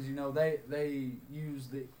cousins, you know, they use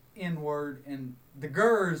the N-word, and the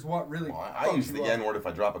gur is what really I use the N-word if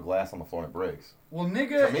I drop a glass on the floor and it breaks. Well,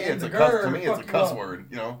 nigga, To me, and it's the a gur to me, it's a fuck you cuss up. word.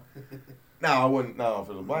 You know. Now I wouldn't. No, if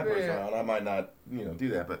it was a black person Yeah. around, I might not. You know, do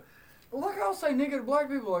that. But Well, like I'll say nigga to black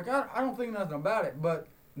people, like I don't think nothing about it. But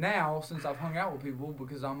now, since I've hung out with people,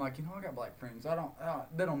 because I'm like, you know, I got black friends.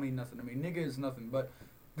 They don't mean nothing to me. Nigga is nothing. But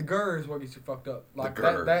the gur is what gets you fucked up. Like The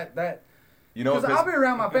gur. that. you know, Because I'll be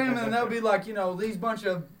around my family and they'll be like, you know, these bunch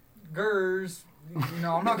of gurs. You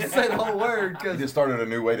know, I'm not gonna say the whole word you because. just started a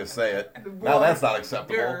new way to say it. Now that's not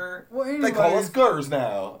acceptable. Grr. Well, anyways, They call us gurs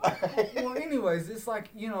now. well, anyways, it's like,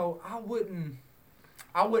 you know, I wouldn't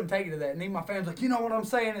take it to that. And even my family's like, you know what I'm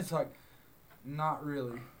saying? It's like, not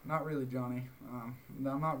really, Johnny. I'm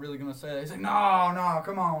not really gonna say that. He's like, no,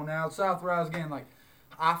 come on now, South Rise again. Like,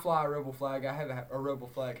 I fly a rebel flag. I have a rebel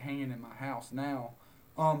flag hanging in my house now.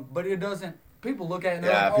 But it doesn't. People look at it and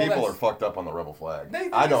they're Yeah, like, oh, people are that's, fucked up on the rebel flag. they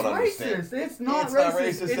think I don't it's understand. Racist. It's not It's racist. not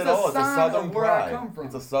racist It's at all. It's a sign southern of where pride. I come from.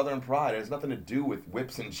 It's a southern pride. It has nothing to do with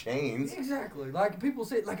whips and chains. Exactly. Like people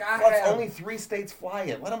say, like I Plus, have. only 3 states fly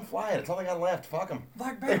it. Let them fly it. It's all they got left. Fuck them.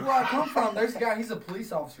 Like back where I come from, there's a guy. He's a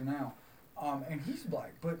police officer now, and he's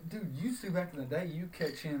black. But dude, used to back in the day, you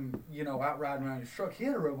catch him, you know, out riding around his truck. He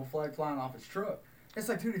had a rebel flag flying off his truck. It's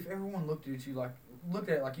like, dude, if everyone looked at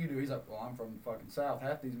it like you do, he's like, well, I'm from the fucking South.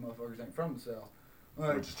 Half these motherfuckers ain't from the South.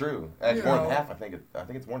 Like, Which is true. It's you more than know. half. I think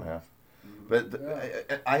it's more than half.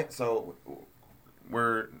 But so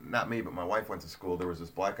we're not me, but my wife went to school. There was this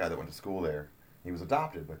black guy that went to school there. He was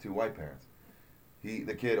adopted by 2 white parents.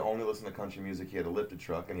 The kid only listened to country music. He had a lifted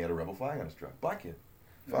truck and he had a rebel flag on his truck. Black kid.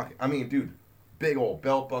 Fuck. I mean, dude, big old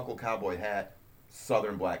belt buckle cowboy hat,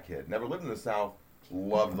 Southern black kid. Never lived in the South.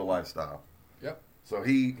 Loved the lifestyle. Yep. So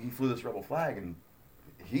he flew this rebel flag, and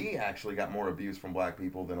he actually got more abuse from black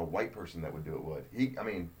people than a white person that would do it would.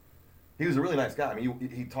 He was a really nice guy. I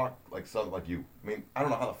mean, he talked like Southern, like you. I mean, I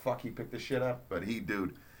don't know how the fuck he picked this shit up, but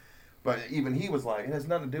But even he was like, it has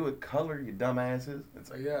nothing to do with color, you dumbasses.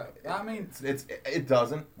 It's like, yeah, I mean, it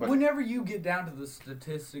doesn't. But whenever you get down to the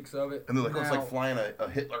statistics of it, and they're like, it's like flying a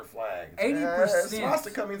Hitler flag. 80%.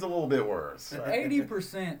 Swastika means a little bit worse.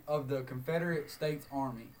 80% of the Confederate States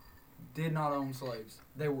Army did not own slaves.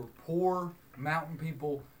 They were poor mountain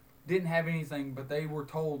people, didn't have anything, but they were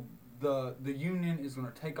told the Union is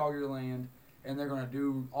going to take all your land, and they're going to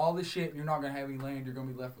do all this shit, and you're not going to have any land. You're going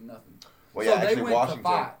to be left with nothing. Well, yeah, so actually, they went to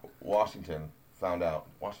fight. Washington found out.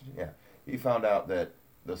 He found out that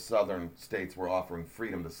the southern states were offering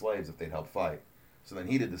freedom to slaves if they'd help fight. So then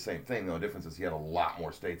he did the same thing. The only difference is he had a lot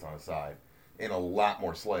more states on his side and a lot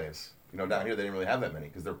more slaves. You know, down here they didn't really have that many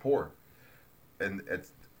because they're poor. And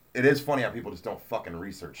it is funny how people just don't fucking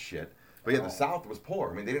research shit. But yeah, the South was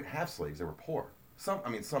poor. I mean, they didn't have slaves; they were poor. Some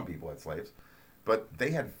people had slaves, but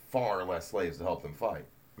they had far less slaves to help them fight.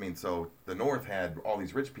 I mean, so the North had all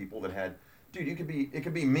these rich people that had, dude, it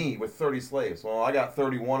could be me with 30 slaves. Well, I got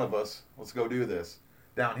 31 of us. Let's go do this.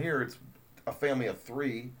 Down here, it's a family of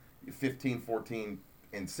 3, 15, 14,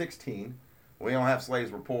 and 16. We don't have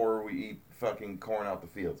slaves. We're poor. We eat fucking corn out the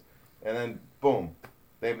fields. And then, boom,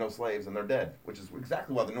 they have no slaves and they're dead, which is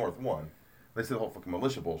exactly why the North won. They said the whole fucking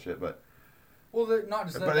militia bullshit, but... Well, they're not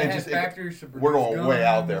just that. They had factories to produce We're going guns, way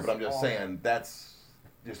out there, but I'm just all saying that's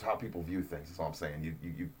just how people view things. That's all I'm saying.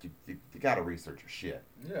 You got to research your shit.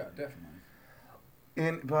 Yeah,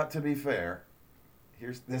 definitely. But to be fair,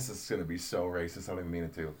 this is going to be so racist. I don't even mean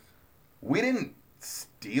it to. We didn't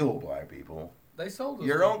steal black people. They sold us.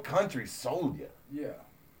 Your own country sold you. Yeah.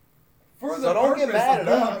 For So the don't get purpose mad of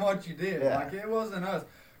at doing us. what you did. Yeah. Like, it wasn't us.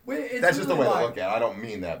 That's just the way to look at it. I don't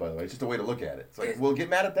mean that, by the way. It's just a way to look at it. It's like, well, get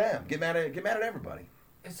mad at them. Get mad at everybody.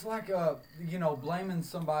 It's like, blaming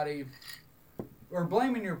somebody or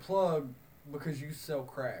blaming your plug because you sell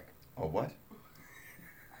crack. Oh, what?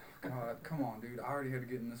 God, come on, dude. I already had to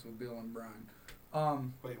get in this with Bill and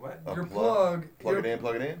Brian. Wait, what? Your plug. Plug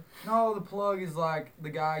it in? No, the plug is like the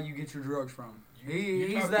guy you get your drugs from. You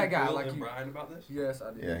He's talked that to guy. Bill Like and you. Brian about this? Yes,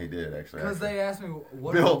 I did. Yeah, he did, actually. Because they asked me,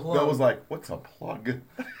 what Bill, is a plug? Bill was like, what's a plug?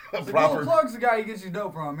 So Bill plug's the guy you get your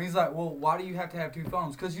dope from. He's like, well, why do you have to have 2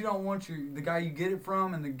 phones? Because you don't want the guy you get it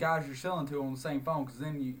from and the guys you're selling to on the same phone, because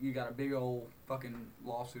then you got a big old fucking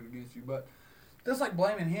lawsuit against you. But that's like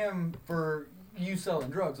blaming him for you selling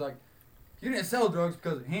drugs. Like, you didn't sell drugs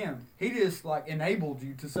because of him. He just, like, enabled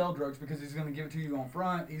you to sell drugs because he's going to give it to you on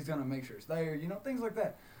front. He's going to make sure it's there. You know, things like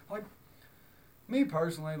that. Like, me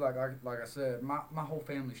personally, like I said, my whole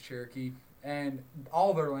family's Cherokee. And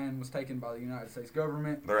all their land was taken by the United States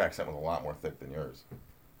government. Their accent was a lot more thick than yours.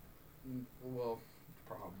 Well,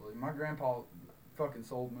 probably. My grandpa fucking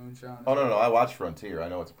sold moonshine. Oh, no, I watched Frontier. I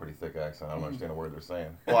know it's a pretty thick accent. I don't understand a word they're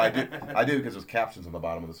saying. Well, I do because there's captions on the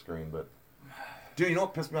bottom of the screen. But, dude, you know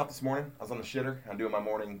what pissed me off this morning? I was on the shitter. I'm doing my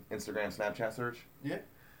morning Instagram, Snapchat search. Yeah.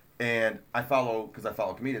 And because I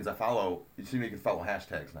follow comedians, you see me, you can follow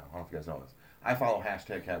hashtags now. I don't know if you guys know this. I follow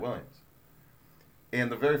hashtag Cat Williams.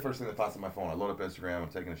 And the very first thing that pops on my phone, I load up Instagram.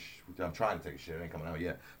 I'm trying to take a shit. It ain't coming out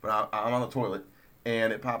yet. But I'm on the toilet,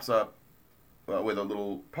 and it pops up with a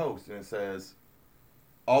little post, and it says,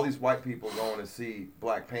 all these white people going to see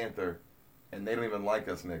Black Panther, and they don't even like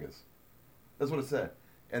us niggas. That's what it said.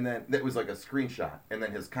 And then it was like a screenshot. And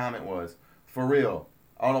then his comment was, for real,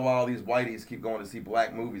 I don't know why all these whiteys keep going to see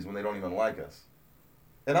black movies when they don't even like us.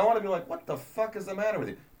 And I want to be like, what the fuck is the matter with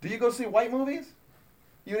you? Do you go see white movies?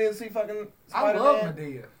 You didn't see fucking Spider-Man? I love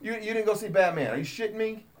Madea. You didn't go see Batman. Are you shitting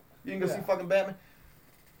me? You didn't go see fucking Batman?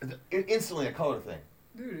 Instantly a color thing.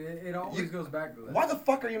 Dude, it always goes back to that. Why the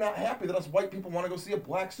fuck are you not happy that us white people want to go see a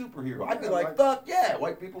black superhero? I'd be Yeah, like, fuck yeah,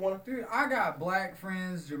 white people want to. Dude, I got black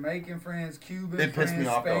friends, Jamaican friends, Cuban It pissed friends, me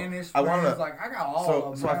off, though. Spanish I wanted friends. to- Like, I got all of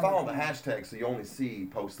them. So I follow the hashtag, so you only see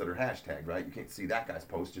posts that are hashtagged, right? You can't see that guy's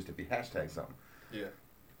post just if he hashtags something. Yeah.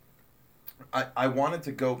 I wanted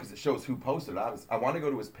to go, because it shows who posted it. I wanted to go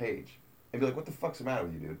to his page and be like, what the fuck's the matter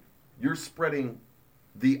with you, dude? You're spreading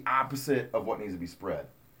the opposite of what needs to be spread.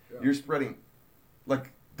 Yeah. You're spreading,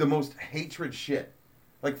 like, the most hatred shit.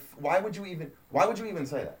 Like, why would you even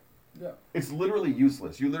say that? Yeah. It's literally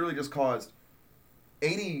useless. You literally just caused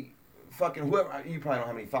 80 fucking whoever, you probably don't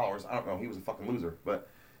have any followers. I don't know. He was a fucking loser, but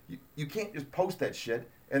you can't just post that shit.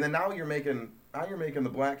 And then now you're making the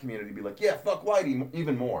black community be like, yeah, fuck Whitey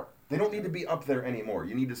even more. They don't need to be up there anymore.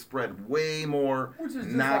 You need to spread way more,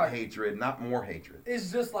 not hatred, not more hatred.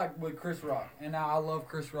 It's just like with Chris Rock. And now I love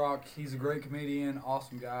Chris Rock. He's a great comedian,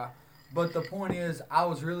 awesome guy. But the point is, I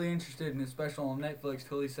was really interested in his special on Netflix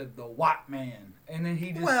till he said the white man. And then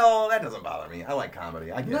he just... Well, that doesn't bother me. I like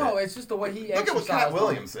comedy. I get it. No, it's just the way he Look at what exercised Cat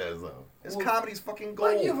Williams says, though. His comedy's fucking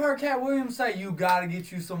gold. Like you've heard Cat Williams say, you gotta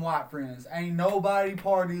get you some white friends. Ain't nobody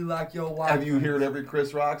party like your white Have you friends. heard every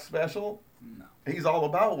Chris Rock special? No. He's all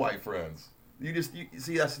about white friends. You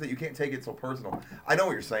see, that's that you can't take it so personal. I know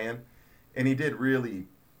what you're saying, and he did really.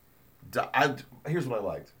 Here's what I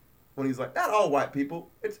liked when he's like, not all white people.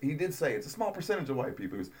 He did say it's a small percentage of white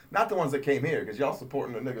people. It's not the ones that came here because y'all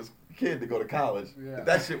supporting the nigga's kid to go to college. Yeah.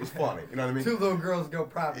 That shit was funny. You know what I mean? 2 little girls go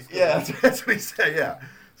private school. Yeah, that's what he said. Yeah.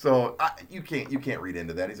 So you can't read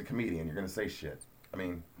into that. He's a comedian. You're gonna say shit. I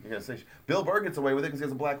mean, you're gonna say shit. Bill Burr gets away with it because he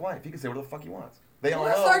has a black wife. He can say whatever the fuck he wants. They all Well,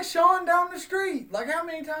 that's know. like Sean down the street. Like, how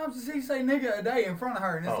many times does he say nigga a day in front of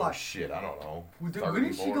her? And it's Oh like, shit, I don't know. well, dude, 30, when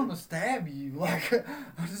is she 40. gonna stab you? Like,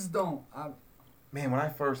 I just don't. Man, when I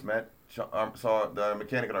first met, saw the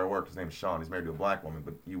mechanic at our work, his name is Sean. He's married to a black woman,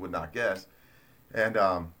 but you would not guess. And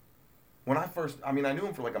when I first, I knew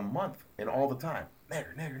him for like a month, and all the time,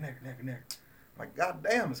 nigger. Like, god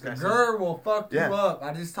damn, this guy. The girl will fuck Yeah. you up.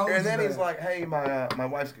 I just told you. And then that. he's like, hey, my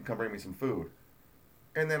wife's gonna come bring me some food.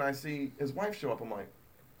 And then I see his wife show up. I'm like,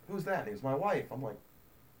 who's that? And he's my wife. I'm like,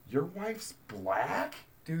 your wife's black?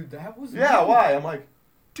 dude, that was Yeah, me. why? I'm like,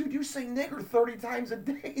 dude, you say nigger 30 times a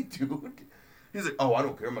day, dude. He's like, oh, I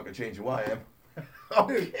don't care. I'm not going to change who I am.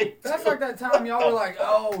 Dude, that's like that time y'all were like,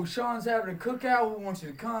 oh, Sean's having a cookout. We want you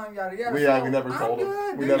to come, yada, yada. We never told him.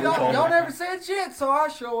 Good, We dude. never told Y'all him. never said shit, so I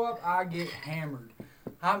show up. I get hammered.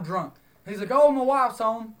 I'm drunk. He's like, oh, my wife's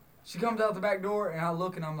home. She comes out the back door, and I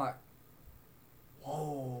look, and I'm like,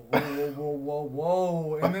 whoa.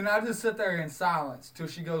 And then I just sit there in silence till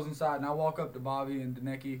she goes inside, and I walk up to Bobby and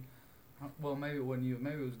Danecki. Well, maybe it wasn't you.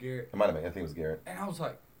 Maybe it was Garrett. It might have been. I think it was Garrett. And I was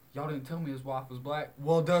like, y'all didn't tell me his wife was black.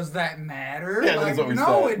 Well, does that matter? Yeah, like, that's what we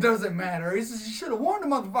no, said. it doesn't matter. He says, you should have warned the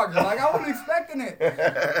motherfucker. Like, I wasn't expecting it.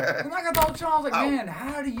 And like I told Sean, I was like, man,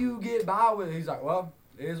 how do you get by with it? He's like, well,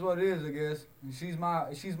 it is what it is, I guess. And she's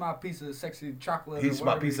my piece of sexy chocolate. He's or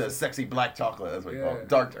my whatever piece he of said. sexy black chocolate. That's what you call Yeah. it.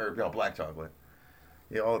 Dark or black chocolate.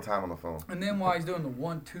 Yeah, all the time on the phone. And then while he's doing the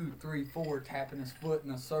 1, 2, 3, 4, tapping his foot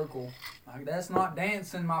in a circle, like, that's not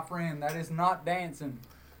dancing, my friend. That is not dancing.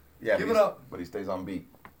 Yeah, Give but it up. But he stays on beat.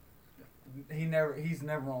 He's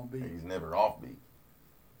never on beat. He's never off beat.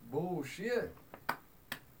 Bullshit.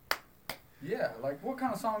 Yeah, like what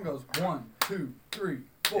kind of song goes 1, 2, 3,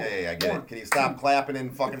 4? Yeah, I get it. Can you stop clapping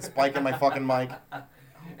and fucking spiking my fucking mic?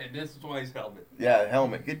 And this is why he's helmet. Yeah,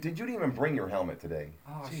 helmet. Did you even bring your helmet today?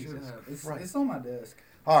 Oh, I should Jesus have. Christ. It's on my desk.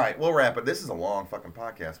 All right, we'll wrap it. This is a long fucking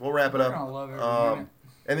podcast. We'll wrap it We're up. gonna love every minute.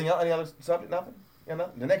 Anything else? Any other subject? Nothing? Yeah,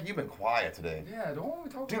 nothing? Danecki, you've been quiet today. Yeah, don't we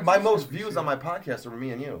talk Dude, about my this most stupid views shit. on my podcast are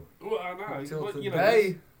me and you. Well, I know. Until but,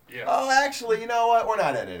 today. Yeah. Oh, actually, you know what? We're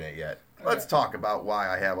not editing it yet. Let's talk about why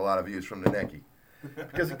I have a lot of views from Danecki.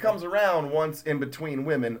 Because he comes around once in between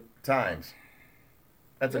women times.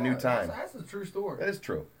 That's a new time. That's a true story. That is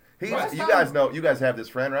true. Last You time- guys know, you guys have this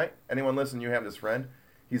friend, right? Anyone listen, you have this friend.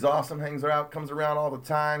 He's awesome, hangs out, comes around all the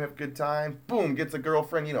time, have a good time. Boom, gets a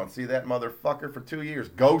girlfriend. You don't see that motherfucker for 2 years.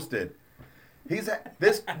 Ghosted. This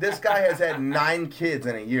guy has had 9 kids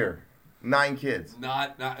in a year. 9 kids.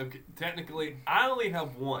 Not okay, technically. I only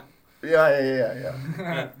have one. Yeah.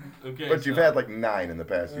 Okay. But you've so- had like 9 in the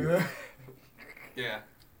past year. Yeah.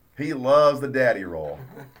 He loves the daddy roll.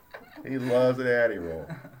 He loves the daddy roll.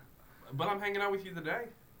 But I'm hanging out with you today.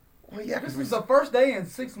 Well, yeah, This because was the first day in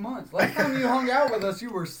 6 months. Last time you hung out with us, you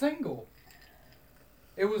were single.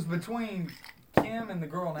 It was between Kim and the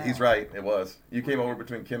girl now. He's right. It was. You came over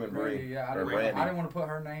between Kim and Bree. Yeah, I or didn't, Brandy. I didn't want to put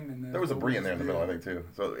her name in there. There was a Bree in there in the middle, I think, too.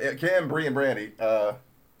 So Kim, Bree, and Brandy.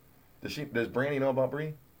 Does Brandy know about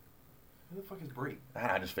Bree? Who the fuck is Bree?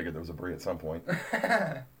 I just figured there was a Bree at some point.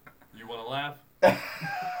 You want to laugh?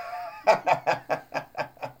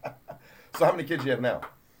 So how many kids do you have now?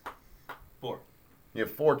 4. You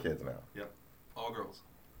have 4 kids now. Yep. All girls.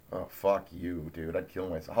 Oh, fuck you, dude. I'd kill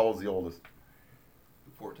myself. How old's the oldest?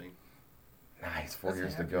 14. Nice. 4 That's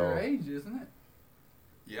years to half your go. age, isn't it?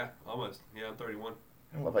 Yeah, almost. Yeah, I'm 31.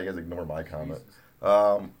 I love how you guys ignore my comment.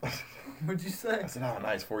 Jesus. What'd you say? I said, oh,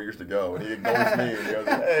 nice. 4 years to go. And he ignores me. And he goes,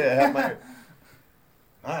 hey, I have my...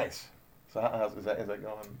 Nice. So is that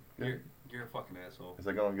going good? You're a fucking asshole. Is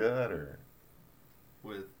that going good, or...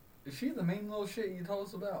 With Is she the mean little shit you told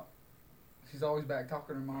us about? She's always back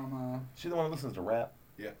talking to mama. She the one that listens to rap?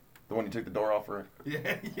 Yeah. The one you took the door off for?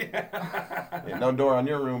 Yeah. Yeah, no door on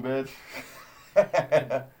your room, bitch.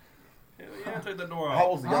 Yeah, take the door off. How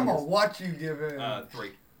old's the I'm gonna youngest? watch you give in.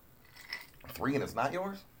 3. 3 and it's not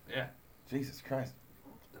yours? Yeah. Jesus Christ.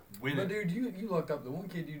 Winning. But dude, you looked up. The one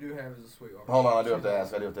kid you do have is a sweetheart. Hold on, I do have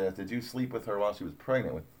She's to ask. Did you sleep with her while she was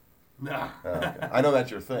pregnant with? No. Oh, okay. I know that's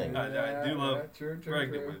your thing. I do love true,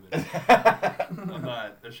 pregnant true. women. I'm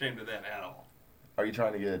not ashamed of that at all. Are you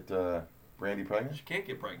trying to get Brandy pregnant? She can't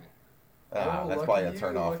get pregnant. Ah, Oh, that's lucky probably a you,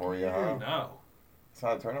 turn off lucky for you, you. huh? No. It's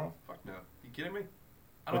not a turn off? Fuck no. You kidding me?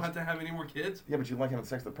 I don't have to have any more kids. Yeah, but you like having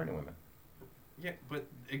sex with pregnant women. Yeah, but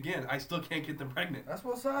again, I still can't get them pregnant. That's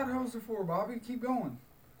what side hoes are for, Bobby. Keep going.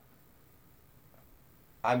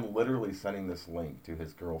 I'm literally sending this link to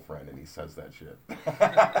his girlfriend, and he says that shit.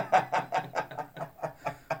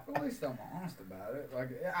 Well, at least I'm honest about it. Like,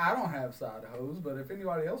 I don't have side hoes, but if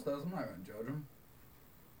anybody else does, I'm not gonna judge them.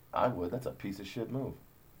 I would. That's a piece of shit move.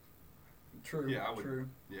 True. Yeah, I would. True.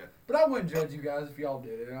 Yeah. But I wouldn't judge you guys if y'all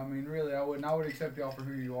did it. I mean, really, I wouldn't. I would accept y'all for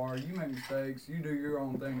who you are. You make mistakes. You do your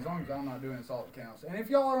own thing. As long as I'm not doing it, it's all that counts. And if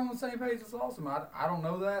y'all are on the same page, it's awesome. I don't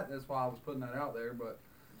know that. That's why I was putting that out there. But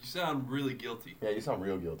You sound really guilty. Yeah, you sound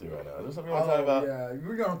real guilty right now. Is there something you want to talk about? yeah,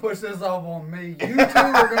 we're gonna push this off on me. You two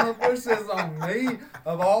are gonna push this on me,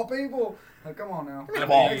 of all people. Now, come on now. Of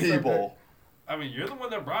all Next people. subject. I mean, you're the one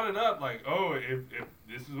that brought it up. Like, oh, if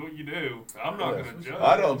this is what you do, I'm not Yeah. going to judge.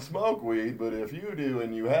 I don't smoke weed, but if you do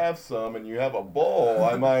and you have some and you have a bowl,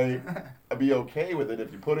 I might be okay with it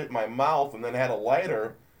if you put it in my mouth and then had a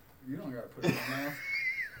lighter. You don't gotta put it in my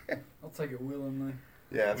mouth. I'll take it willingly.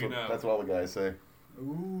 Yeah, We know. that's what all the guys say.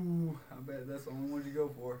 Ooh, I bet that's the only one you go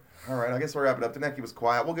for. All right, I guess we'll wrap it up. Taneki was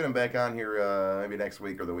quiet. We'll get him back on here maybe next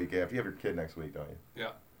week or the week after. You have your kid next week, don't you?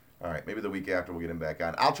 Yeah. All right, maybe the week after we'll get him back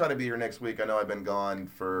on. I'll try to be here next week. I know I've been gone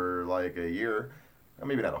for like a year.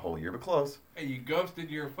 Maybe not a whole year, but close. Hey, you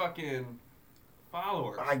ghosted your fucking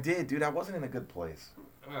followers. I did, dude. I wasn't in a good place.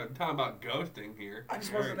 Talking about ghosting here. I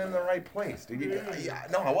just wasn't in the right place, dude.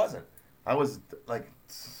 No, I wasn't. I was like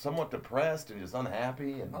somewhat depressed and just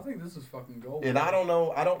unhappy, and I think this is fucking gold. I don't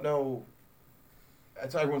know.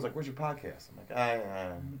 That's why everyone's like, "Where's your podcast?" I'm like,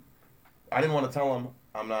 I didn't want to tell them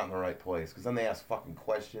I'm not in the right place because then they ask fucking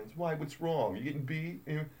questions. Why? What's wrong? You getting beat?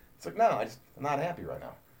 It's like, no, I'm not happy right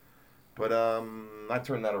now. But I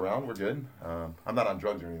turned that around. We're good. I'm not on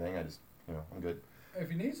drugs or anything. I just, I'm good.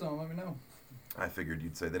 If you need some, let me know. I figured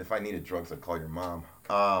you'd say that if I needed drugs, I'd call your mom.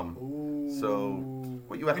 Ooh. So,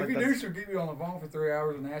 what you act If like you that's- do, she'll keep you on the phone for 3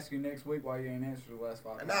 hours and ask you next week why you ain't answered the last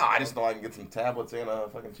 5 minutes. No, I just know I can get some tablets and a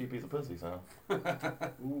fucking cheap piece of pussy, so.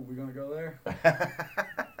 Ooh, we gonna go there?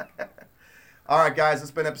 All right, guys,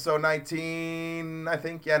 it's been episode 19, I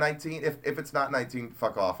think. Yeah, 19. If it's not 19,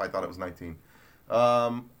 fuck off. I thought it was 19.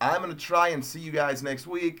 I'm going to try and see you guys next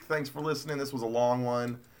week. Thanks for listening. This was a long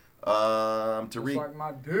one. Just like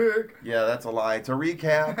my dick. Yeah, that's a lie. To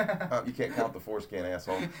recap, you can't count the foreskin,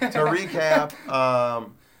 asshole. To recap,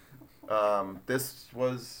 this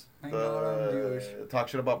was Thank God I'm Jewish. the Talk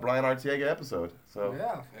Shit About Brian Artiega episode. So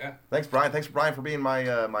Yeah. Yeah. thanks, Brian. Thanks, Brian, for being my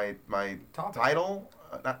my Topic. title.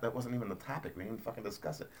 That wasn't even the topic. We didn't even fucking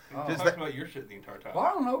discuss it. Oh. Just Talked that- about your shit the entire time. Well,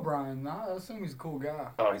 I don't know Brian. I assume he's a cool guy.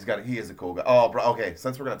 Oh, he is a cool guy. Oh, okay.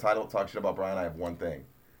 Since we're gonna title it "Talk Shit About Brian," I have one thing.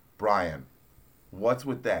 Brian, what's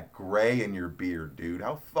with that gray in your beard, dude?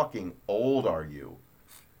 How fucking old are you?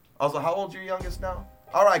 Also, how old's your youngest now?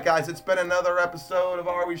 All right, guys, it's been another episode of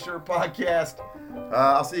Are We Sure podcast.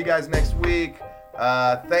 I'll see you guys next week.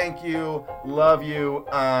 Thank you. Love you.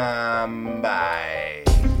 Bye.